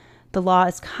offense. The law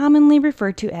is commonly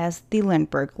referred to as the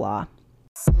Lindbergh Law.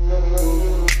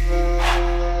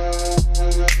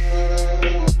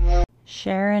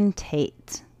 Sharon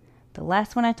Tate. The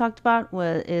last one I talked about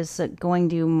is going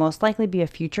to most likely be a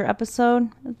future episode.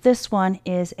 This one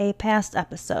is a past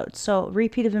episode. So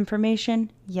repeat of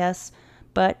information, yes,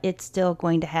 but it's still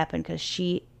going to happen because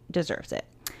she deserves it.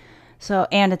 So,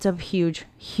 and it's a huge,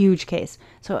 huge case.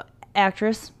 So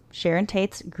actress Sharon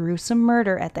Tate's gruesome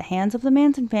murder at the hands of the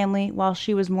Manson family while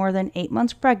she was more than 8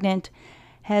 months pregnant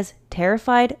has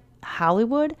terrified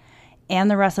Hollywood and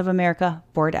the rest of America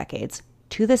for decades.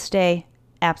 To this day,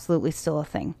 absolutely still a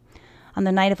thing. On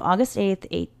the night of August 8th,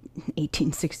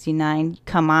 1869,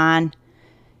 come on,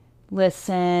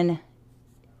 listen,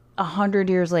 100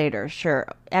 years later, sure.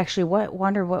 Actually,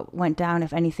 wonder what went down,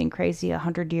 if anything crazy,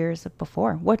 100 years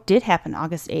before. What did happen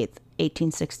August 8th,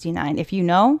 1869? If you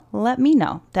know, let me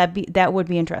know. That would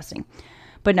be interesting.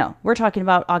 But no, we're talking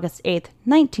about August 8th,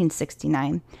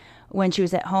 1969, when she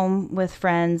was at home with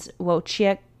friends,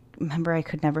 Wojciech, remember I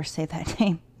could never say that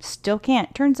name, still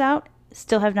can't. Turns out,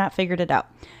 still have not figured it out.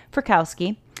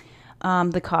 Frykowski,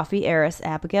 the coffee heiress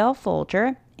Abigail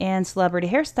Folger, and celebrity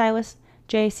hairstylist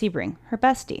Jay Sebring, her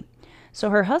bestie. So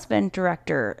her husband,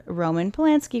 director Roman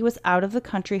Polanski, was out of the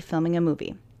country filming a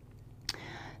movie.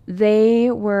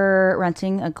 They were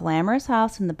renting a glamorous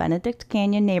house in the Benedict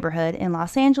Canyon neighborhood in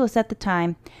Los Angeles at the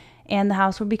time, and the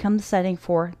house would become the setting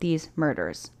for these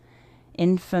murders.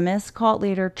 Infamous cult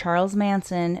leader Charles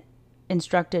Manson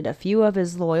instructed a few of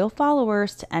his loyal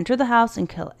followers to enter the house and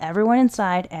kill everyone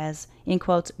inside as, in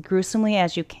quotes, gruesomely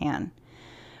as you can.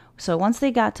 So once they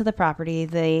got to the property,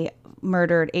 they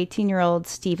murdered 18-year-old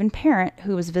Stephen Parent,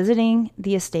 who was visiting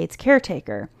the estate's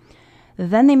caretaker.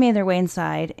 Then they made their way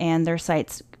inside and their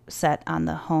sights set on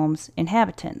the home's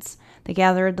inhabitants. They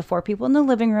gathered the 4 people in the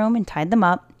living room and tied them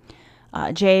up.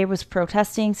 Jay was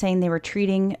protesting, saying they were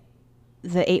treating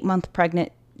the 8-month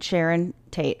pregnant Sharon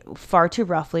Tate far too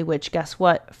roughly, which guess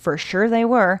what? For sure they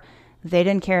were. They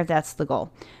didn't care if that's the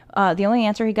goal. The only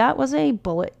answer he got was a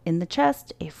bullet in the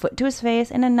chest, a foot to his face,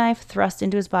 and a knife thrust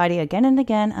into his body again and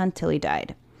again until he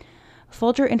died.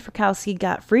 Folger and Frykowski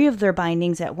got free of their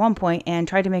bindings at one point and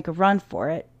tried to make a run for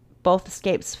it. Both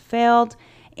escapes failed,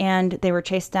 and they were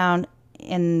chased down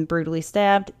and brutally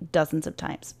stabbed dozens of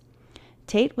times.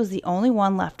 Tate was the only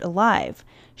one left alive.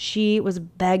 She was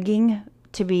begging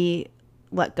to be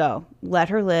let go, let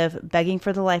her live, begging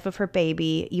for the life of her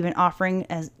baby, even offering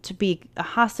to be a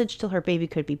hostage till her baby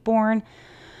could be born.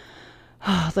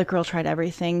 Oh, the girl tried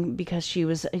everything because she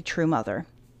was a true mother.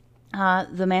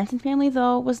 The Manson family,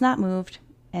 though, was not moved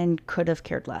and could have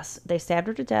cared less. They stabbed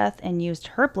her to death and used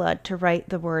her blood to write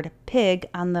the word pig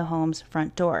on the home's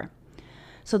front door.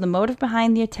 So the motive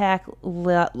behind the attack,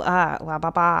 the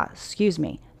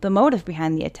motive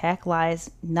behind the attack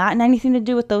lies not in anything to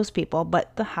do with those people,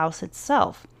 but the house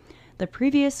itself. The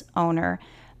previous owner,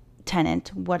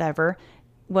 tenant, whatever,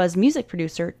 was music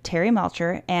producer Terry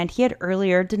Melcher, and he had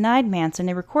earlier denied Manson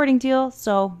a recording deal,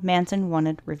 so Manson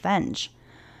wanted revenge.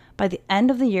 By the end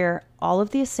of the year, all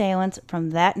of the assailants from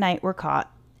that night were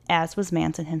caught, as was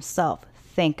Manson himself,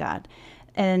 thank God,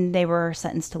 and they were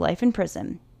sentenced to life in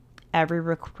prison. Every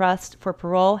request for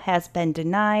parole has been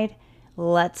denied.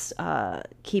 Let's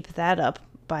keep that up,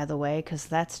 by the way, because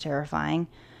that's terrifying.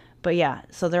 But yeah,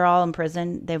 so they're all in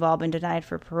prison. They've all been denied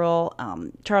for parole.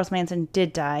 Charles Manson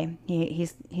did die.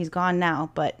 He's gone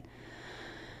now, but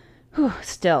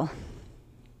still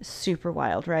super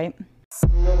wild, right?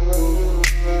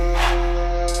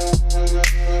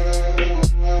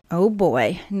 Oh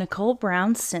boy, Nicole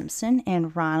Brown Simpson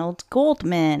and Ronald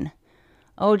Goldman.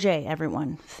 OJ,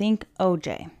 everyone. Think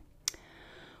OJ.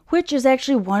 which is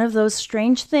actually one of those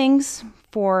strange things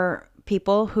for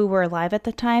people who were alive at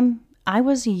the time. I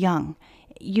was young.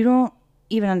 You don't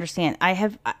even understand.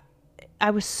 I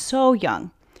was so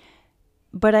young.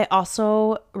 But I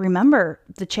also remember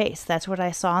the chase. That's what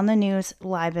I saw on the news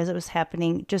live as it was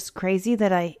happening. Just crazy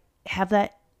that I have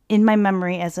that in my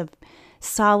memory as a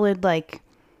solid, like,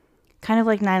 kind of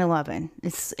like 9/11.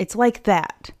 It's like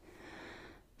that.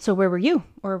 So where were you?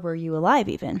 Or were you alive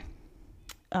even?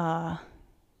 Because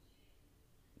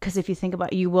if you think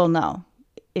about it, you will know.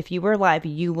 If you were alive,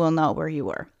 you will know where you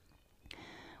were.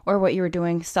 Or what you were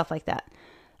doing, stuff like that.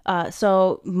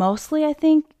 So mostly I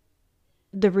think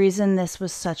the reason this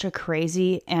was such a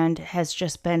crazy and has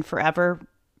just been forever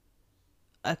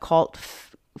a cult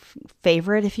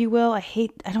favorite, if you will. I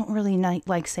don't really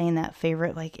like saying that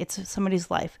favorite, like it's somebody's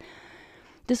life.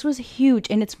 This was huge,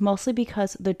 and it's mostly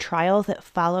because the trial that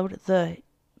followed the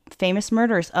famous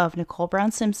murders of Nicole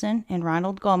Brown Simpson and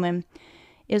Ronald Goldman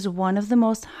is one of the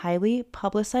most highly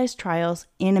publicized trials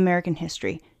in American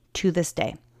history to this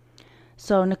day.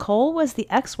 So Nicole was the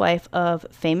ex-wife of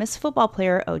famous football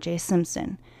player O.J.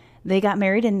 Simpson. They got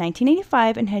married in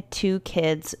 1985 and had 2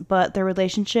 kids, but their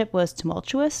relationship was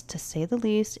tumultuous, to say the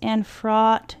least, and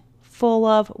fraught, full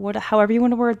of, however you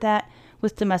want to word that,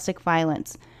 with domestic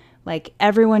violence. Like,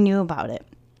 everyone knew about it.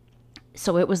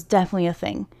 So it was definitely a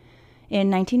thing. In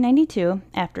 1992,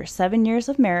 after 7 years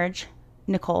of marriage,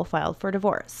 Nicole filed for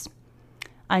divorce.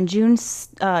 On June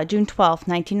 12th,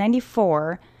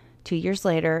 1994, 2 years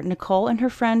later, Nicole and her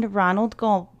friend Ronald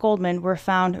Goldman were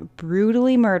found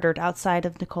brutally murdered outside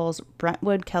of Nicole's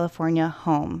Brentwood, California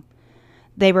home.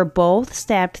 They were both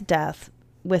stabbed to death,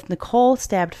 with Nicole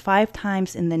stabbed 5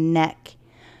 times in the neck.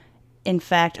 In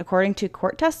fact, according to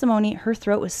court testimony, her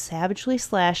throat was savagely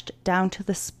slashed down to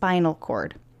the spinal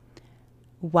cord.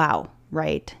 Wow,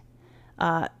 right?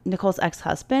 Nicole's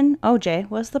ex-husband, OJ,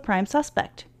 was the prime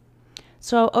suspect.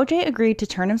 So OJ agreed to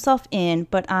turn himself in,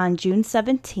 but on June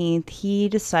 17th, he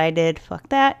decided, fuck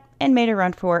that, and made a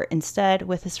run for it instead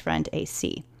with his friend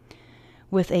AC.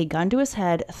 With a gun to his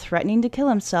head, threatening to kill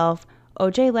himself,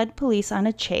 OJ led police on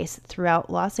a chase throughout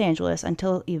Los Angeles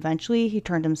until eventually he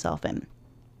turned himself in.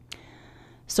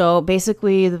 So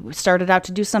basically, started out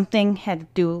to do something, had to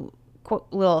do a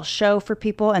little show for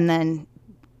people, and then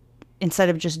instead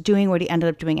of just doing what he ended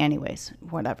up doing anyways,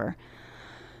 whatever.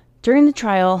 During the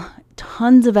trial,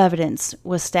 tons of evidence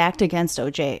was stacked against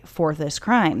OJ for this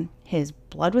crime. His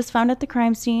blood was found at the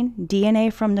crime scene.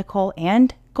 DNA from Nicole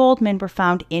and Goldman were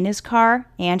found in his car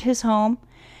and his home.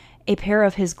 A pair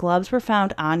of his gloves were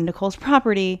found on Nicole's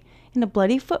property, and a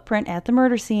bloody footprint at the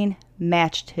murder scene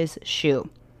matched his shoe.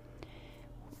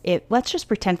 Let's just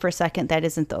pretend for a second that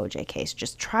isn't the OJ case.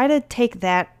 Just try to take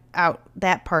that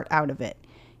part out of it.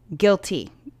 Guilty,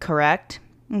 correct?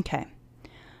 Okay.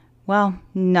 Well,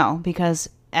 no, because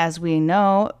as we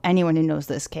know, anyone who knows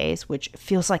this case, which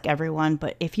feels like everyone,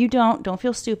 but if you don't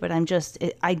feel stupid. I just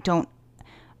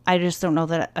don't know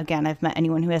that, again, I've met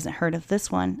anyone who hasn't heard of this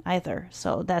one either.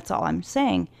 So that's all I'm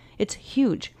saying. It's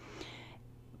huge.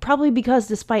 Probably because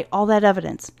despite all that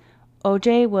evidence,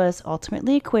 OJ was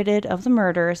ultimately acquitted of the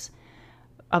murders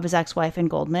of his ex-wife and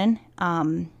Goldman.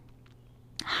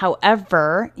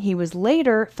 However, he was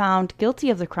later found guilty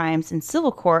of the crimes in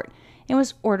civil court and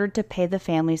was ordered to pay the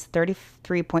families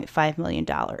 $33.5 million.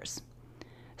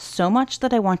 So much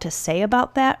that I want to say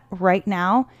about that right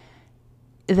now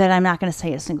that I'm not going to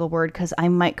say a single word because I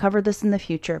might cover this in the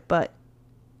future, but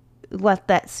let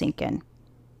that sink in.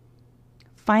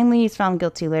 Finally, he's found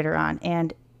guilty later on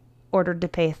and ordered to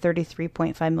pay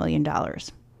 $33.5 million.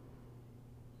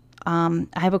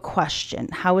 I have a question.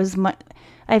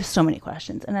 I have so many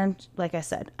questions, and like I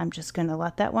said, I'm just going to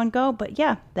let that one go. But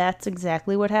yeah, that's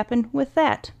exactly what happened with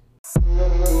that.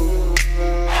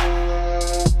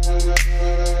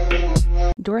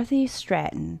 Dorothy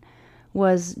Stratton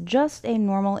was just a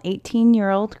normal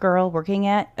 18-year-old girl working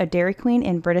at a Dairy Queen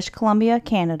in British Columbia,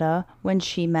 Canada, when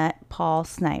she met Paul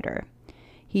Snider.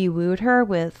 He wooed her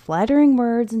with flattering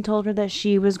words and told her that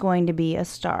she was going to be a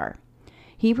star.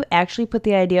 He actually put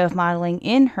the idea of modeling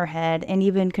in her head and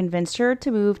even convinced her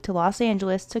to move to Los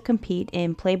Angeles to compete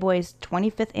in Playboy's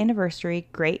 25th anniversary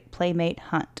Great Playmate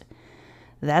Hunt.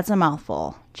 That's a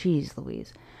mouthful. Jeez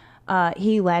Louise.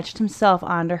 He latched himself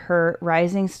onto her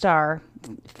rising star,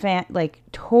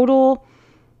 total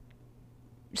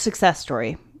success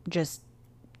story. Just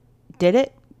did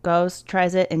it, goes,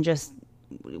 tries it, and just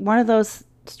one of those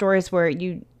stories where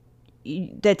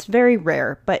that's very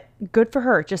rare, but good for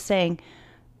her. Just saying,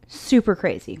 super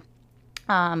crazy.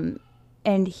 And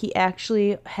he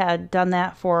actually had done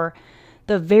that for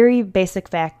the very basic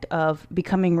fact of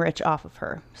becoming rich off of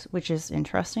her, which is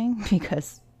interesting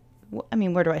because I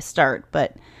mean, where do I start?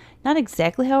 But not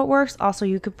exactly how it works. Also,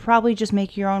 you could probably just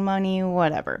make your own money,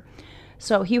 whatever.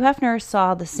 So Hugh Hefner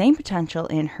saw the same potential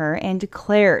in her and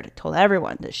told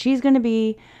everyone that she's going to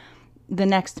be the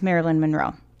next Marilyn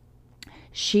Monroe.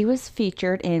 She was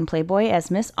featured in Playboy as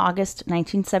Miss August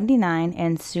 1979,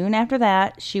 and soon after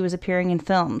that, she was appearing in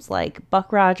films like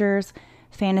Buck Rogers,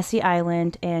 Fantasy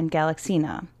Island, and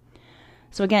Galaxina.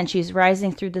 So again, she's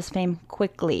rising through this fame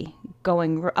quickly,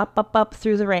 going up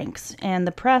through the ranks, and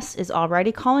the press is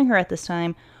already calling her at this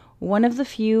time one of the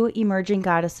few emerging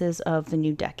goddesses of the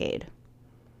new decade.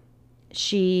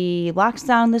 She locks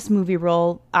down this movie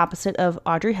role opposite of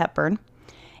Audrey Hepburn,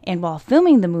 and while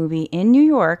filming the movie in New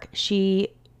York, she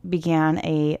began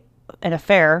an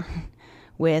affair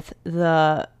with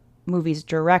the movie's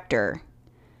director.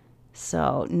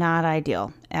 So not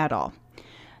ideal at all.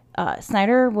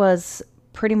 Snyder was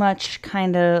pretty much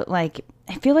kind of like,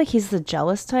 I feel like he's the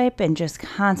jealous type and just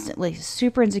constantly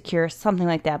super insecure, something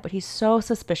like that. But he's so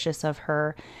suspicious of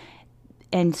her,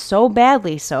 and so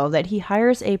badly so that he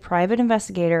hires a private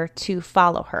investigator to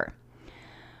follow her.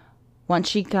 Once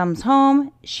she comes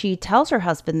home, she tells her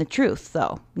husband the truth,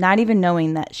 though, not even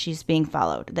knowing that she's being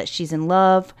followed, that she's in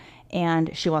love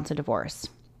and she wants a divorce.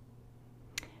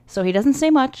 So he doesn't say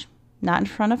much, not in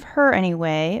front of her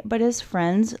anyway, but his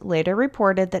friends later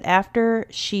reported that after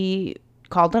she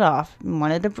called it off and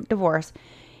wanted a divorce,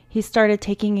 he started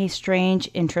taking a strange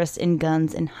interest in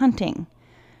guns and hunting.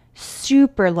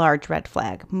 Super large red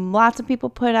flag. Lots of people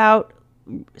put out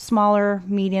smaller,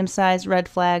 medium-sized red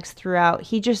flags throughout.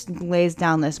 He just lays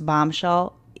down this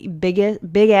bombshell, big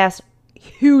ass,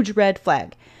 huge red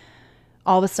flag.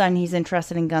 All of a sudden, he's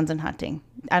interested in guns and hunting.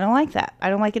 I don't like that. I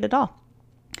don't like it at all.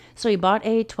 So he bought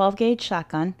a 12-gauge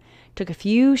shotgun, took a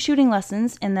few shooting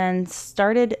lessons, and then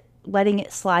started letting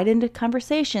it slide into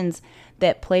conversations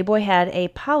that Playboy had a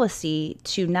policy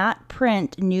to not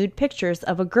print nude pictures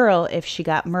of a girl if she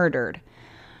got murdered.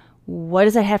 What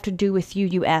does that have to do with you,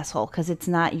 you asshole? Because it's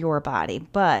not your body.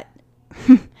 But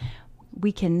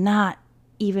we cannot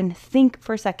even think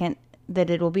for a second that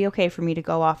it will be okay for me to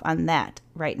go off on that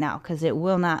right now, because it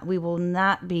will not. We will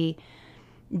not be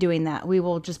doing that. We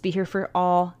will just be here for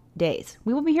all days.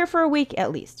 We will be here for a week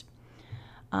at least.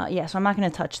 So I'm not going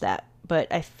to touch that.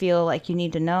 But I feel like you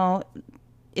need to know,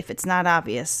 if it's not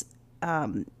obvious,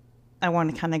 I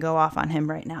want to kind of go off on him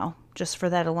right now, just for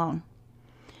that alone.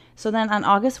 So then on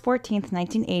August 14th,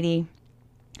 1980,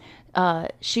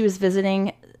 she was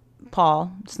visiting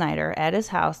Paul Snyder at his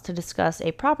house to discuss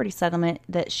a property settlement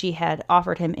that she had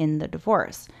offered him in the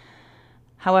divorce.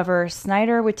 However,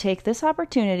 Snyder would take this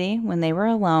opportunity when they were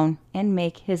alone and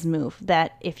make his move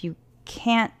that, if you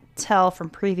can't tell from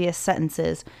previous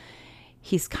sentences,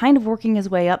 he's kind of working his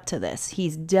way up to this.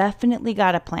 He's definitely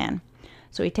got a plan.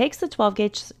 So he takes the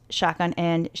 12-gauge shotgun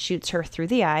and shoots her through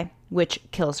the eye, which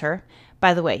kills her.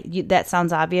 By the way, that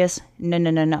sounds obvious.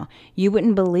 No. You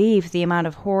wouldn't believe the amount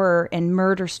of horror and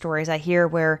murder stories I hear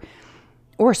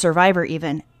or Survivor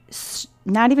even,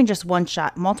 not even just one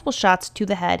shot, multiple shots to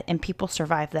the head, and people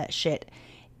survive that shit.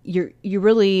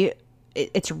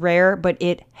 It's rare, but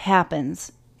it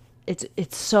happens.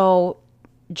 It's so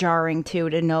jarring too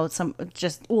to know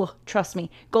trust me.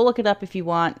 Go look it up if you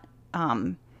want.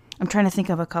 I'm trying to think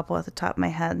of a couple at the top of my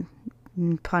head,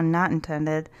 pun not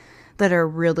intended, that are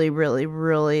really, really,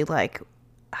 really like,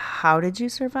 how did you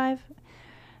survive?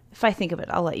 If I think of it,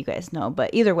 I'll let you guys know.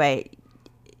 But either way,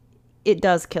 it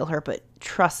does kill her. But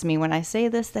trust me when I say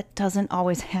this, that doesn't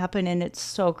always happen, and it's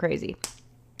so crazy.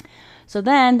 So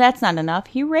then that's not enough.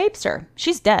 He rapes her.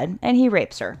 She's dead, and he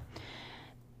rapes her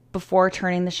before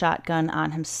turning the shotgun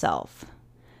on himself.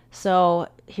 So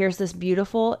here's this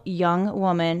beautiful young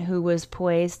woman who was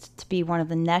poised to be one of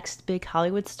the next big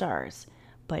Hollywood stars.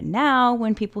 But now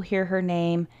when people hear her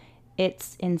name,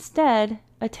 it's instead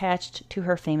attached to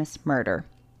her famous murder.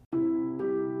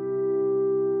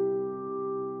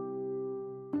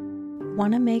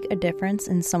 Want to make a difference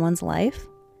in someone's life?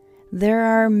 There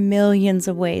are millions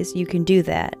of ways you can do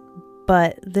that,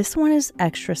 but this one is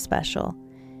extra special.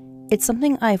 It's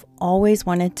something I've always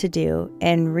wanted to do,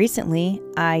 and recently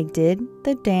I did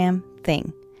the damn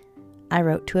thing. I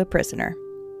wrote to a prisoner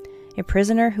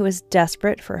who is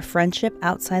desperate for a friendship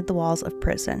outside the walls of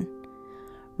prison.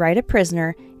 Write a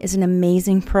Prisoner is an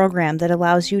amazing program that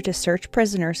allows you to search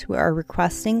prisoners who are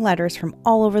requesting letters from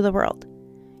all over the world.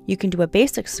 You can do a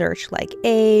basic search like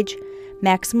age,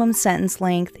 maximum sentence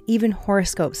length, even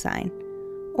horoscope sign.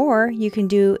 Or you can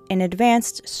do an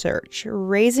advanced search,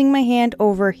 raising my hand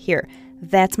over here,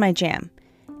 that's my jam,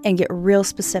 and get real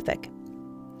specific.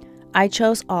 I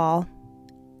chose all,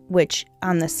 which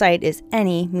on the site is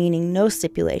any, meaning no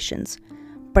stipulations,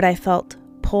 but I felt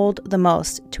told the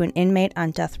most to an inmate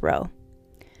on death row.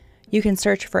 You can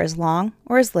search for as long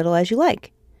or as little as you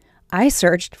like. I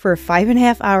searched for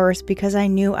 5.5 hours because I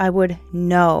knew I would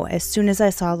know as soon as I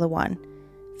saw the one.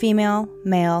 Female,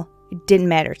 male, it didn't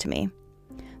matter to me.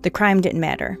 The crime didn't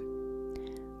matter.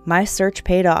 My search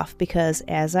paid off because,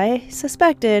 as I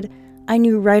suspected, I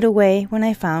knew right away when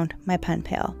I found my pen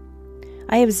pal.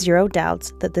 I have zero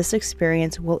doubts that this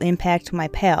experience will impact my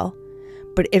pal,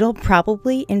 but it'll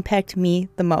probably impact me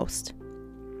the most.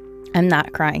 I'm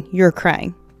not crying. You're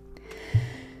crying.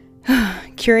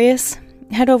 Curious?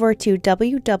 Head over to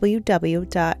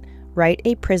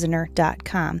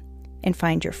www.writeaprisoner.com and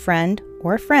find your friend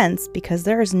or friends, because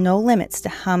there is no limits to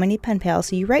how many pen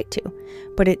pals you write to,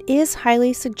 but it is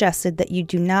highly suggested that you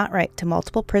do not write to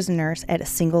multiple prisoners at a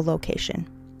single location.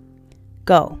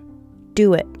 Go.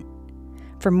 Do it.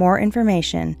 For more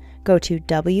information, go to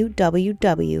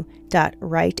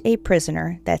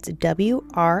www.writeaprisoner, that's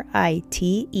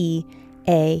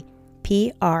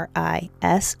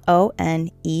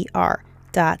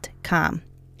WRITEAPRISONER.com,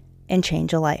 and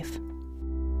change a life.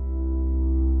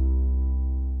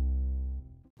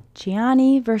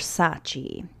 Gianni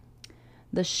Versace.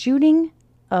 The shooting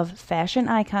of fashion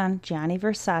icon Gianni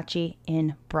Versace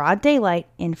in broad daylight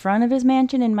in front of his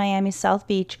mansion in Miami's South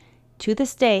Beach to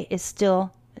this day is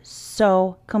still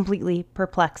so completely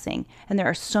perplexing. And there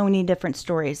are so many different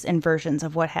stories and versions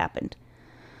of what happened.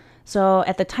 So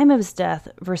at the time of his death,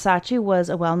 Versace was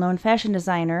a well-known fashion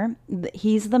designer.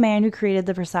 He's the man who created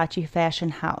the Versace fashion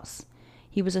house.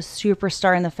 He was a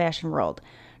superstar in the fashion world,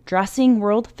 dressing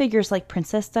world figures like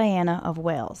Princess Diana of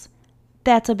Wales.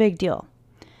 That's a big deal.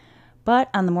 But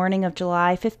on the morning of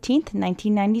July 15th,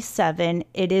 1997,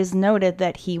 it is noted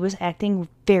that he was acting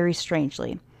very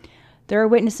strangely. There are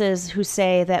witnesses who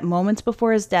say that moments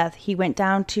before his death, he went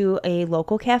down to a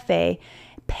local cafe,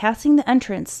 passing the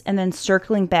entrance and then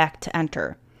circling back to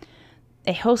enter.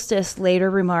 A hostess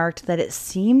later remarked that it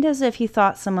seemed as if he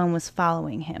thought someone was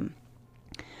following him.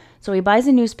 So he buys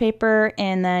a newspaper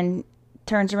and then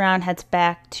turns around, heads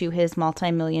back to his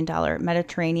multi-million-dollar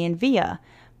Mediterranean villa,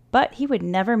 but he would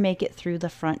never make it through the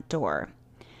front door.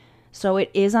 So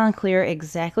it is unclear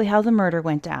exactly how the murder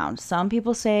went down. Some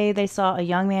people say they saw a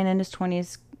young man in his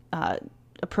 20s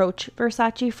approach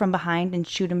Versace from behind and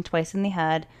shoot him twice in the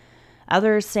head.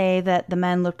 Others say that the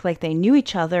men looked like they knew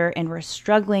each other and were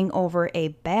struggling over a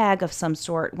bag of some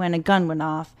sort when a gun went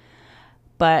off.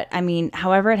 But, I mean,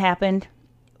 however it happened,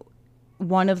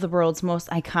 one of the world's most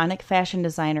iconic fashion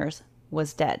designers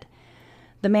was dead.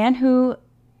 The man who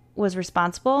was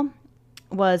responsible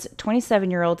was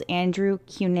 27-year-old Andrew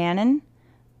Cunanan.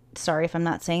 Sorry if I'm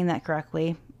not saying that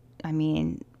correctly. I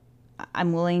mean,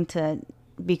 I'm willing to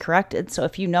be corrected. So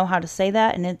if you know how to say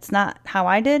that and it's not how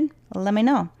I did, let me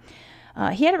know.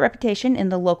 He had a reputation in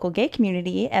the local gay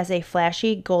community as a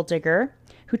flashy gold digger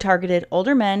who targeted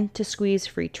older men to squeeze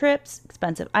free trips,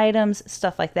 expensive items,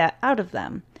 stuff like that out of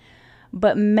them.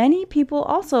 But many people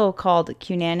also called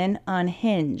Cunanan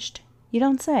unhinged. You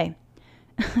don't say.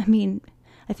 I mean,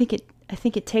 I think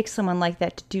it takes someone like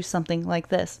that to do something like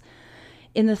this.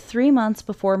 In the 3 months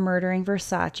before murdering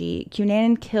Versace,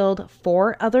 Cunanan killed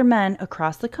 4 other men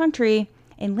across the country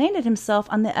and landed himself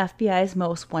on the FBI's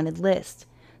most wanted list.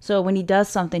 So when he does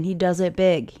something, he does it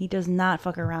big. He does not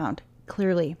fuck around,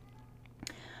 clearly.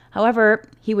 However,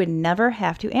 he would never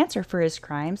have to answer for his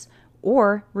crimes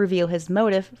or reveal his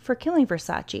motive for killing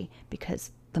Versace, because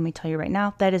let me tell you right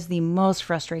now, that is the most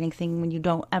frustrating thing when you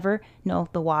don't ever know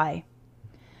the why.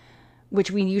 Which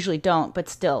we usually don't, but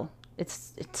still,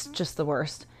 it's just the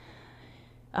worst.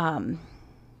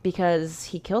 Because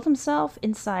he killed himself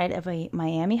inside of a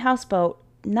Miami houseboat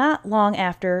not long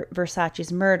after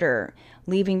Versace's murder,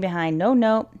 leaving behind no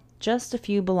note, just a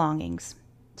few belongings.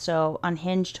 So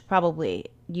unhinged, probably.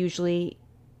 Usually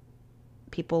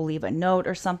people leave a note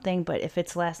or something, but if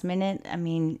it's last minute, I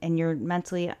mean, and you're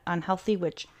mentally unhealthy,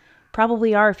 which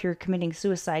probably are if you're committing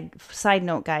suicide. Side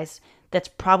note, guys, that's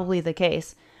probably the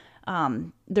case.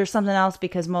 There's something else,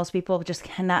 because most people just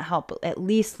cannot help but at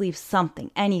least leave something,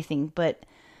 anything, but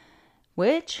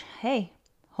which, hey,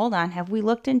 hold on. Have we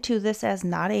looked into this as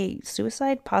not a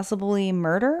suicide, possibly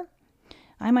murder?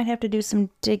 I might have to do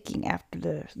some digging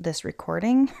after this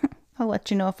recording. I'll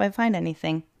let you know if I find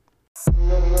anything.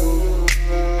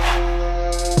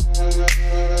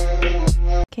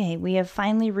 Okay, we have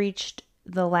finally reached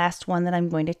the last one that I'm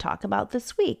going to talk about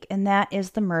this week, and that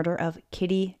is the murder of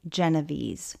Kitty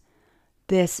Genovese.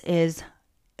 This is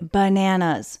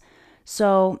bananas.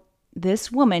 So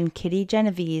this woman, Kitty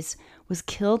Genovese, was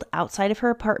killed outside of her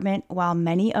apartment while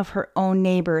many of her own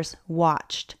neighbors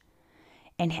watched.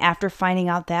 And after finding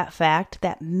out that fact,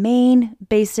 that main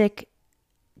basic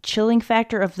chilling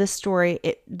factor of this story,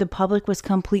 the public was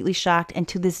completely shocked. And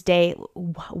to this day,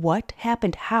 what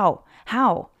happened? How?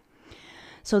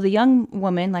 So the young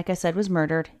woman, like I said, was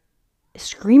murdered,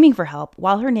 screaming for help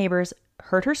while her neighbors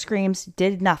heard her screams,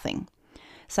 did nothing.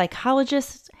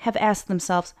 Psychologists have asked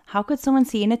themselves, how could someone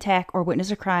see an attack or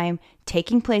witness a crime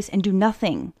taking place and do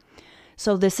nothing?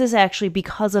 So this is actually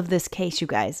because of this case, you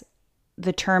guys.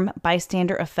 The term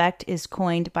bystander effect is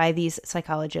coined by these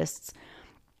psychologists,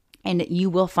 and you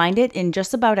will find it in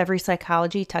just about every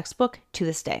psychology textbook to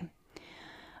this day.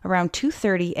 Around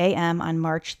 2:30 a.m. on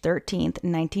March 13th,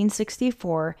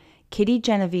 1964, Kitty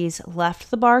Genovese left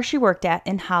the bar she worked at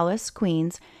in Hollis,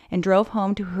 Queens, and drove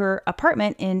home to her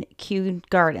apartment in Kew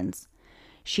Gardens.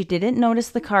 She didn't notice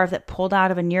the car that pulled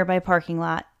out of a nearby parking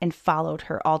lot and followed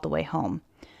her all the way home.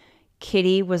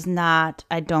 Kitty was not,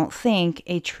 I don't think,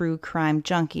 a true crime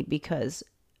junkie, because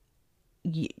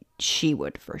she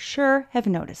would for sure have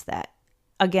noticed that.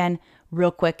 Again,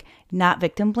 real quick, not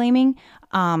victim blaming.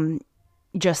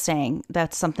 Just saying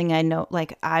that's something I know,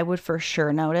 like I would for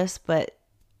sure notice, but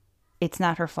it's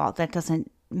not her fault. That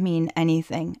doesn't mean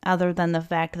anything other than the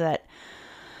fact that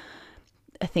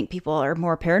I think people are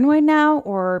more paranoid now,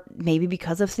 or maybe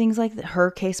because of things like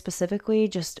her case specifically,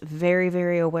 just very,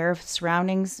 very aware of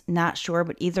surroundings. Not sure,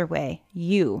 but either way,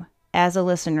 you as a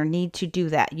listener need to do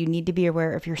that. You need to be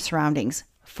aware of your surroundings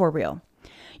for real.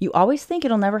 You always think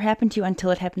it'll never happen to you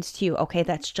until it happens to you. Okay,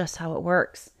 that's just how it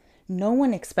works. No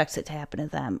one expects it to happen to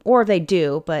them, or they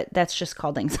do, but that's just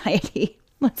called anxiety.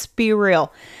 Let's be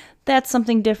real. That's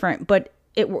something different, but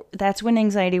that's when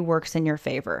anxiety works in your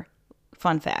favor.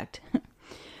 Fun fact.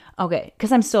 Okay,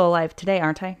 because I'm still alive today,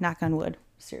 aren't I? Knock on wood.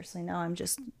 Seriously, no, I'm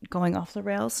just going off the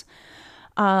rails.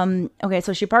 Okay,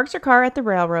 so she parks her car at the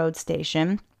railroad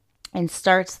station and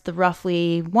starts the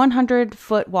roughly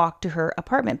 100-foot walk to her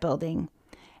apartment building.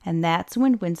 And that's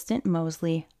when Winston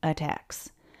Moseley attacks.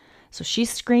 So she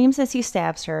screams as he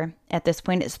stabs her. At this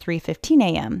point, it's 3:15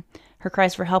 a.m. Her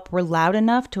cries for help were loud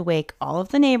enough to wake all of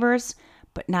the neighbors,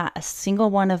 but not a single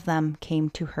one of them came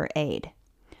to her aid.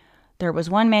 There was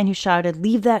one man who shouted,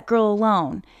 "Leave that girl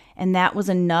alone," and that was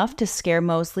enough to scare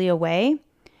Moseley away.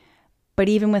 But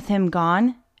even with him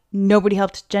gone, nobody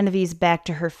helped Genovese back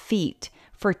to her feet.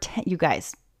 You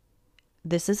guys,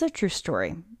 this is a true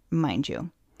story, mind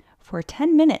you. For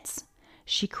 10 minutes,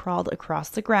 she crawled across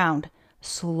the ground,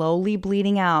 slowly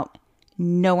bleeding out,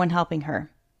 no one helping her.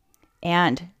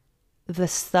 And the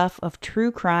stuff of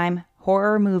true crime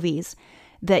horror movies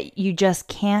that you just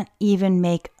can't even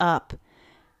make up.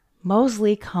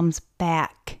 Moseley comes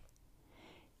back,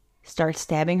 starts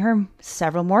stabbing her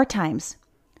several more times,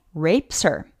 rapes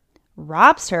her,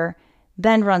 robs her,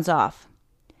 then runs off.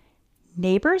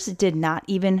 Neighbors did not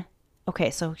even... Okay,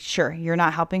 so sure, you're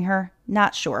not helping her?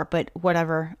 Not sure, but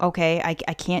whatever. Okay, I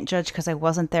can't judge because I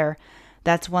wasn't there.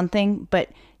 That's one thing, but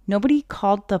nobody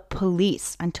called the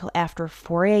police until after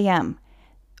 4 a.m.,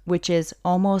 which is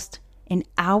almost an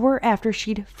hour after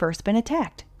she'd first been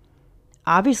attacked.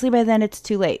 Obviously, by then it's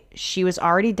too late. She was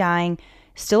already dying,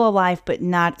 still alive, but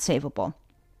not savable.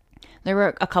 There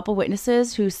were a couple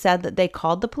witnesses who said that they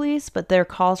called the police, but their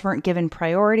calls weren't given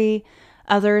priority.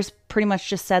 Others pretty much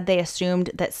just said they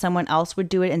assumed that someone else would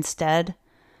do it instead.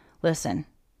 Listen,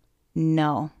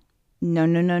 no.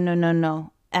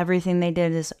 Everything they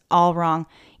did is all wrong.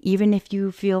 Even if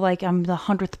you feel like I'm the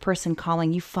 100th person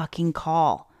calling, you fucking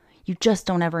call. You just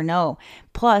don't ever know.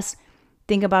 Plus,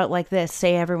 think about it like this.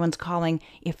 Say everyone's calling.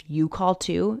 If you call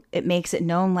too, it makes it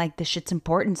known like this shit's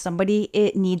important.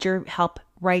 It needs your help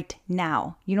right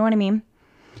now. You know what I mean?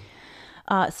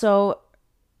 So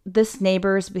this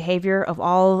neighbor's behavior, of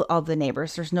all of the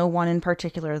neighbors, there's no one in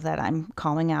particular that I'm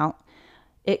calling out.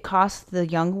 It cost the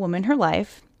young woman her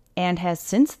life and has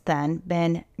since then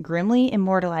been grimly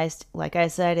immortalized, like I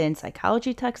said, in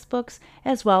psychology textbooks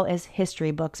as well as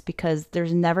history books, because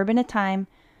there's never been a time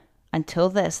until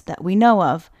this that we know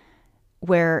of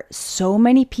where so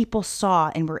many people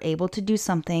saw and were able to do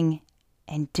something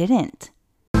and didn't.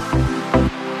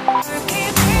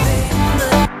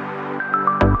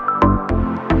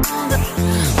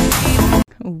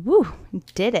 Woo,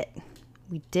 did it.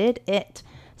 We did it.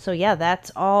 So yeah,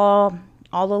 that's all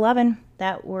 11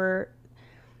 that were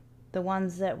the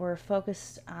ones that were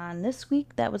focused on this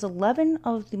week. That was 11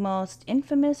 of the most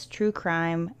infamous true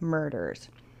crime murders.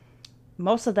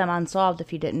 Most of them unsolved,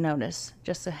 if you didn't notice.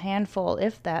 Just a handful,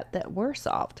 if that were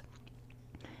solved.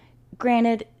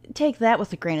 Granted, take that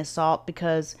with a grain of salt,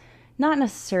 because not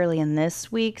necessarily in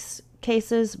this week's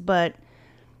cases, but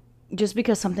just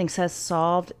because something says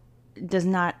solved does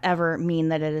not ever mean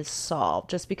that it is solved.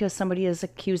 Just because somebody is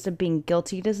accused of being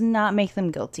guilty does not make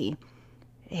them guilty.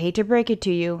 hate to break it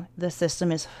to you, the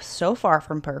system is so far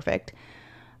from perfect.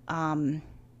 And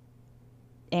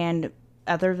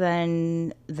other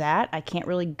than that, I can't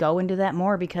really go into that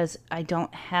more because I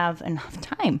don't have enough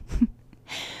time.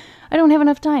 I don't have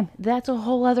enough time. That's a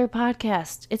whole other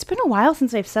podcast. It's been a while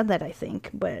since I've said that, I think,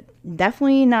 but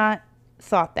definitely not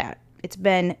thought that. It's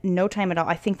been no time at all.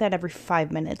 I think that every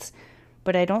 5 minutes,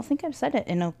 but I don't think I've said it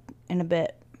in a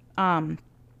bit. But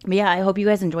yeah, I hope you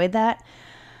guys enjoyed that.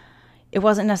 It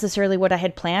wasn't necessarily what I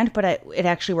had planned, but it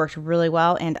actually worked really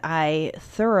well, and I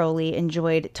thoroughly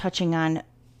enjoyed touching on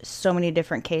so many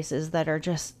different cases that are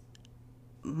just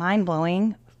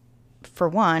mind-blowing, for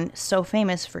one, so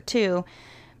famous for two.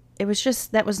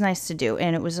 That was nice to do,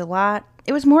 and it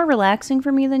was more relaxing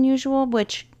for me than usual,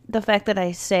 which the fact that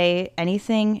I say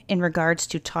anything in regards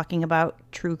to talking about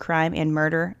true crime and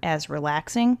murder as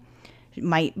relaxing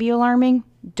might be alarming.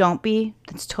 Don't be.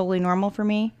 That's totally normal for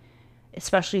me.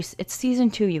 Especially, it's season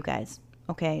 2, you guys.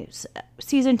 Okay,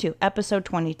 season 2, episode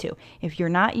 22. If you're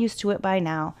not used to it by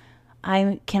now,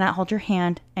 I cannot hold your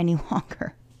hand any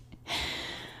longer.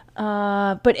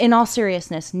 But in all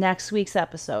seriousness, next week's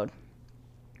episode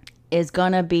is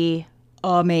gonna be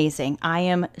amazing. I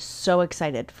am so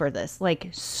excited for this. Like,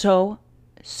 so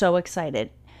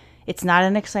excited. It's not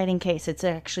an exciting case. It's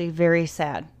actually very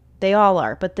sad. They all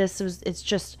are, but it's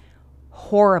just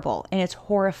horrible and it's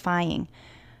horrifying.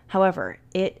 However,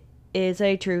 it is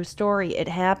a true story. It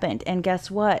happened. And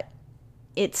guess what?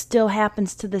 It still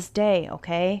happens to this day,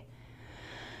 okay?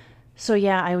 So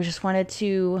yeah, I just wanted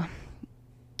to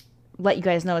let you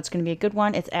guys know it's going to be a good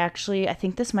one. It's actually, I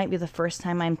think this might be the first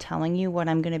time I'm telling you what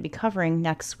I'm going to be covering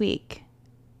next week.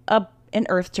 An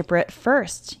Earth to Brit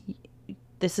first.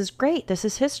 This is great. This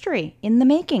is history in the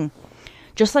making.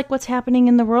 Just like what's happening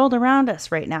in the world around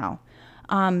us right now.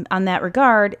 On that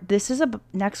regard,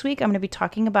 next week I'm going to be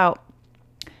talking about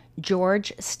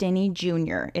George Stinney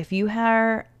Jr. If you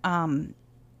are on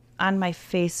my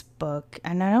Facebook,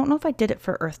 and I don't know if I did it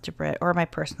for Earth to Brit or my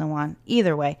personal one,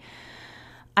 either way,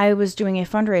 I was doing a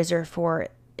fundraiser for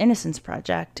Innocence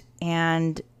Project,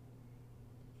 and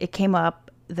it came up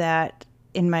that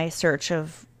in my search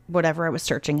of whatever I was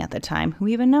searching at the time, who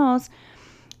even knows,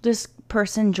 this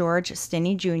person, George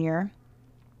Stinney Jr.,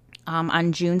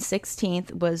 on June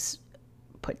 16th was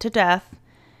put to death,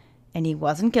 and he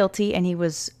wasn't guilty, and he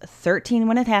was 13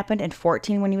 when it happened and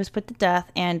 14 when he was put to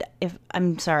death. And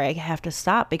I'm sorry, I have to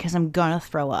stop because I'm gonna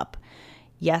throw up.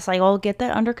 Yes, I will get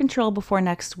that under control before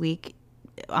next week,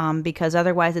 because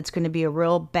otherwise it's going to be a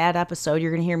real bad episode.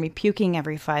 You're going to hear me puking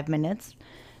every 5 minutes.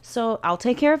 So I'll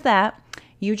take care of that.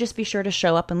 You just be sure to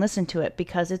show up and listen to it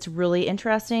because it's really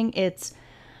interesting. It's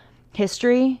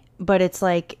history, but it's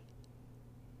like,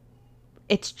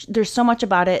 there's so much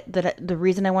about it that the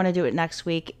reason I want to do it next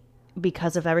week,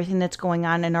 because of everything that's going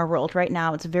on in our world right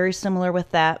now. It's very similar with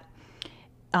that,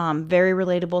 very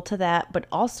relatable to that. But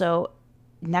also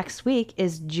next week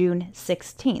is June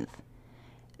 16th.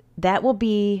 That will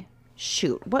be,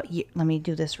 what year? Let me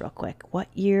do this real quick. What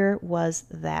year was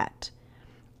that?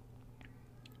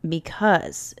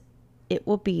 Because it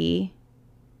will be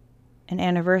an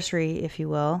anniversary, if you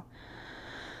will,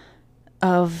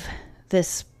 of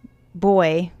this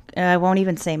boy. I won't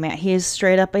even say man. He is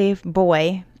straight up a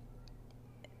boy.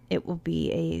 It will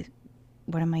be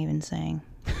what am I even saying?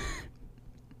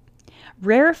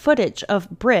 Rare footage of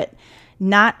Brit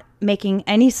not making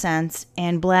any sense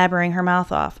and blabbering her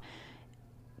mouth off.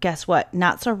 Guess what?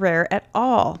 Not so rare at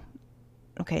all.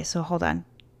 Okay, so hold on.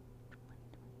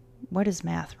 What is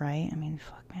math, right? I mean,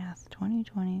 fuck math.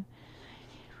 2020.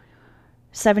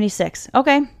 76.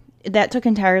 Okay. That took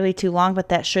entirely too long, but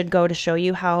that should go to show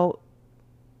you how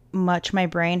much my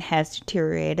brain has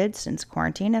deteriorated since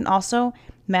quarantine. And also,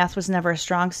 math was never a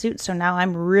strong suit, so now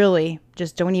I'm really,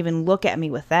 just don't even look at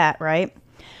me with that, right?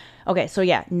 Okay, so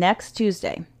yeah, next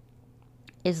Tuesday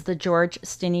is the George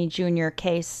Stinney Jr.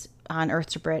 case on Earth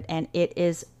to Brit, and it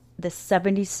is the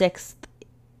 76th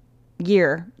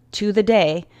year to the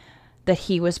day that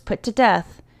he was put to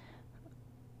death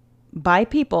by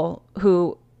people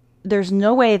who there's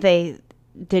no way they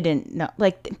didn't know,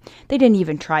 like they didn't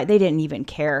even try, they didn't even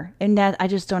care, and that I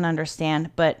just don't understand.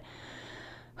 But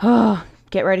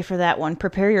get ready for that one.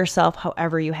 Prepare yourself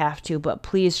however you have to, but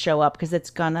please show up because it's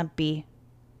gonna be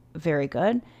very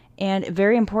good and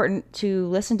very important to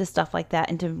listen to stuff like that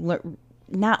and to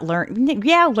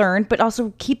learn, but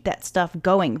also keep that stuff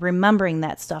going, remembering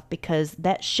that stuff, because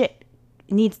that shit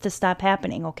needs to stop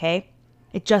happening, okay?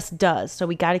 It just does. So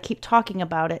we got to keep talking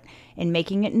about it and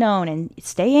making it known and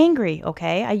stay angry,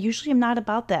 okay? I usually am not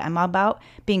about that. I'm about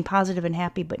being positive and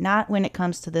happy, but not when it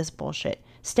comes to this bullshit.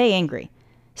 Stay angry.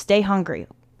 Stay hungry.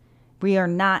 We are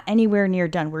not anywhere near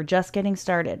done. We're just getting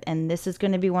started. And this is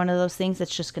going to be one of those things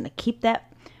that's just going to keep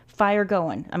that fire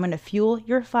going. I'm going to fuel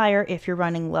your fire if you're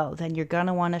running low. Then you're going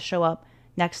to want to show up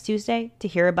next Tuesday to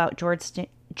hear about George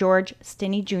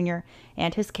Stinney Jr.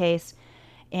 and his case.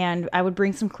 And I would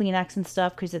bring some Kleenex and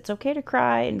stuff because it's okay to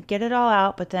cry and get it all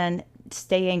out, but then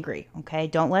stay angry, okay?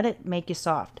 Don't let it make you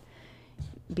soft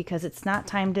because it's not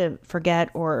time to forget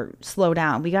or slow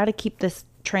down. We got to keep this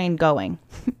train going.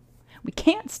 We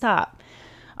can't stop.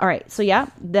 All right, so yeah,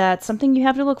 that's something you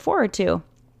have to look forward to.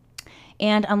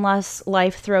 And unless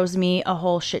life throws me a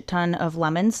whole shit ton of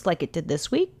lemons like it did this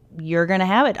week, you're going to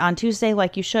have it on Tuesday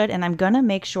like you should. And I'm going to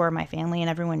make sure my family and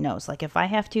everyone knows. Like if I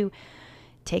have to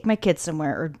take my kids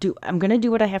somewhere or I'm going to do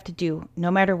what I have to do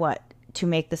no matter what to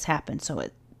make this happen. So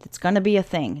it's going to be a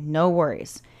thing. No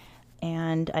worries.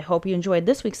 And I hope you enjoyed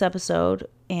this week's episode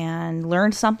and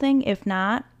learned something. If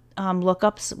not, look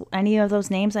up any of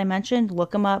those names I mentioned.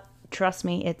 Look them up. Trust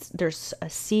me, there's a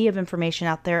sea of information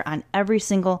out there on every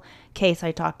single case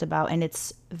I talked about. And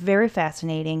it's very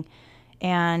fascinating.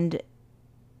 And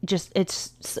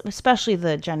it's especially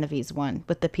the Genovese one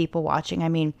with the people watching. I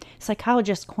mean,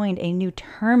 psychologists coined a new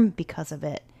term because of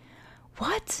it.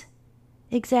 What?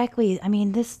 Exactly. I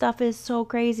mean, this stuff is so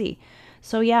crazy.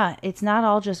 So yeah, it's not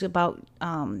all just about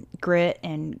grit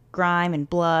and grime and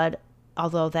blood,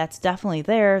 although that's definitely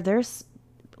there. There's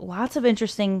lots of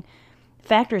interesting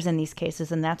factors in these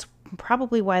cases, and that's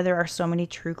probably why there are so many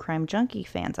true crime junkie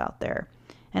fans out there.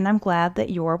 And I'm glad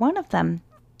that you're one of them.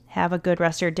 Have a good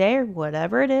rest of your day or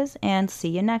whatever it is, and see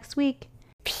you next week.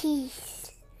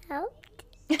 Peace out.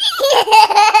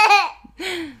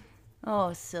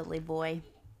 Oh, silly boy.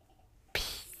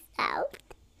 Peace out.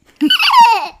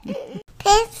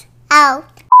 Peace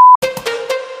out.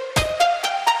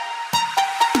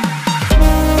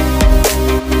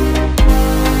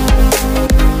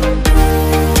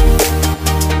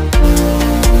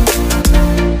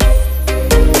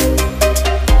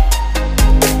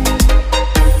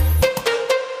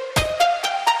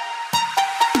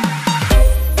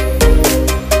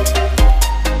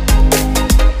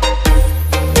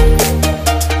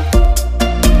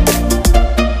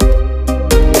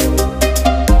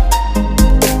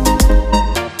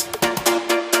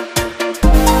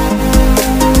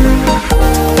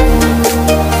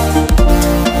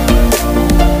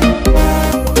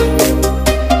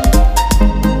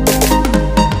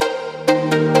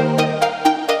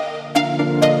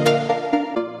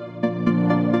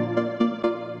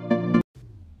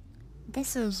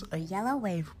 This is a Yellow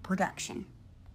Wave production.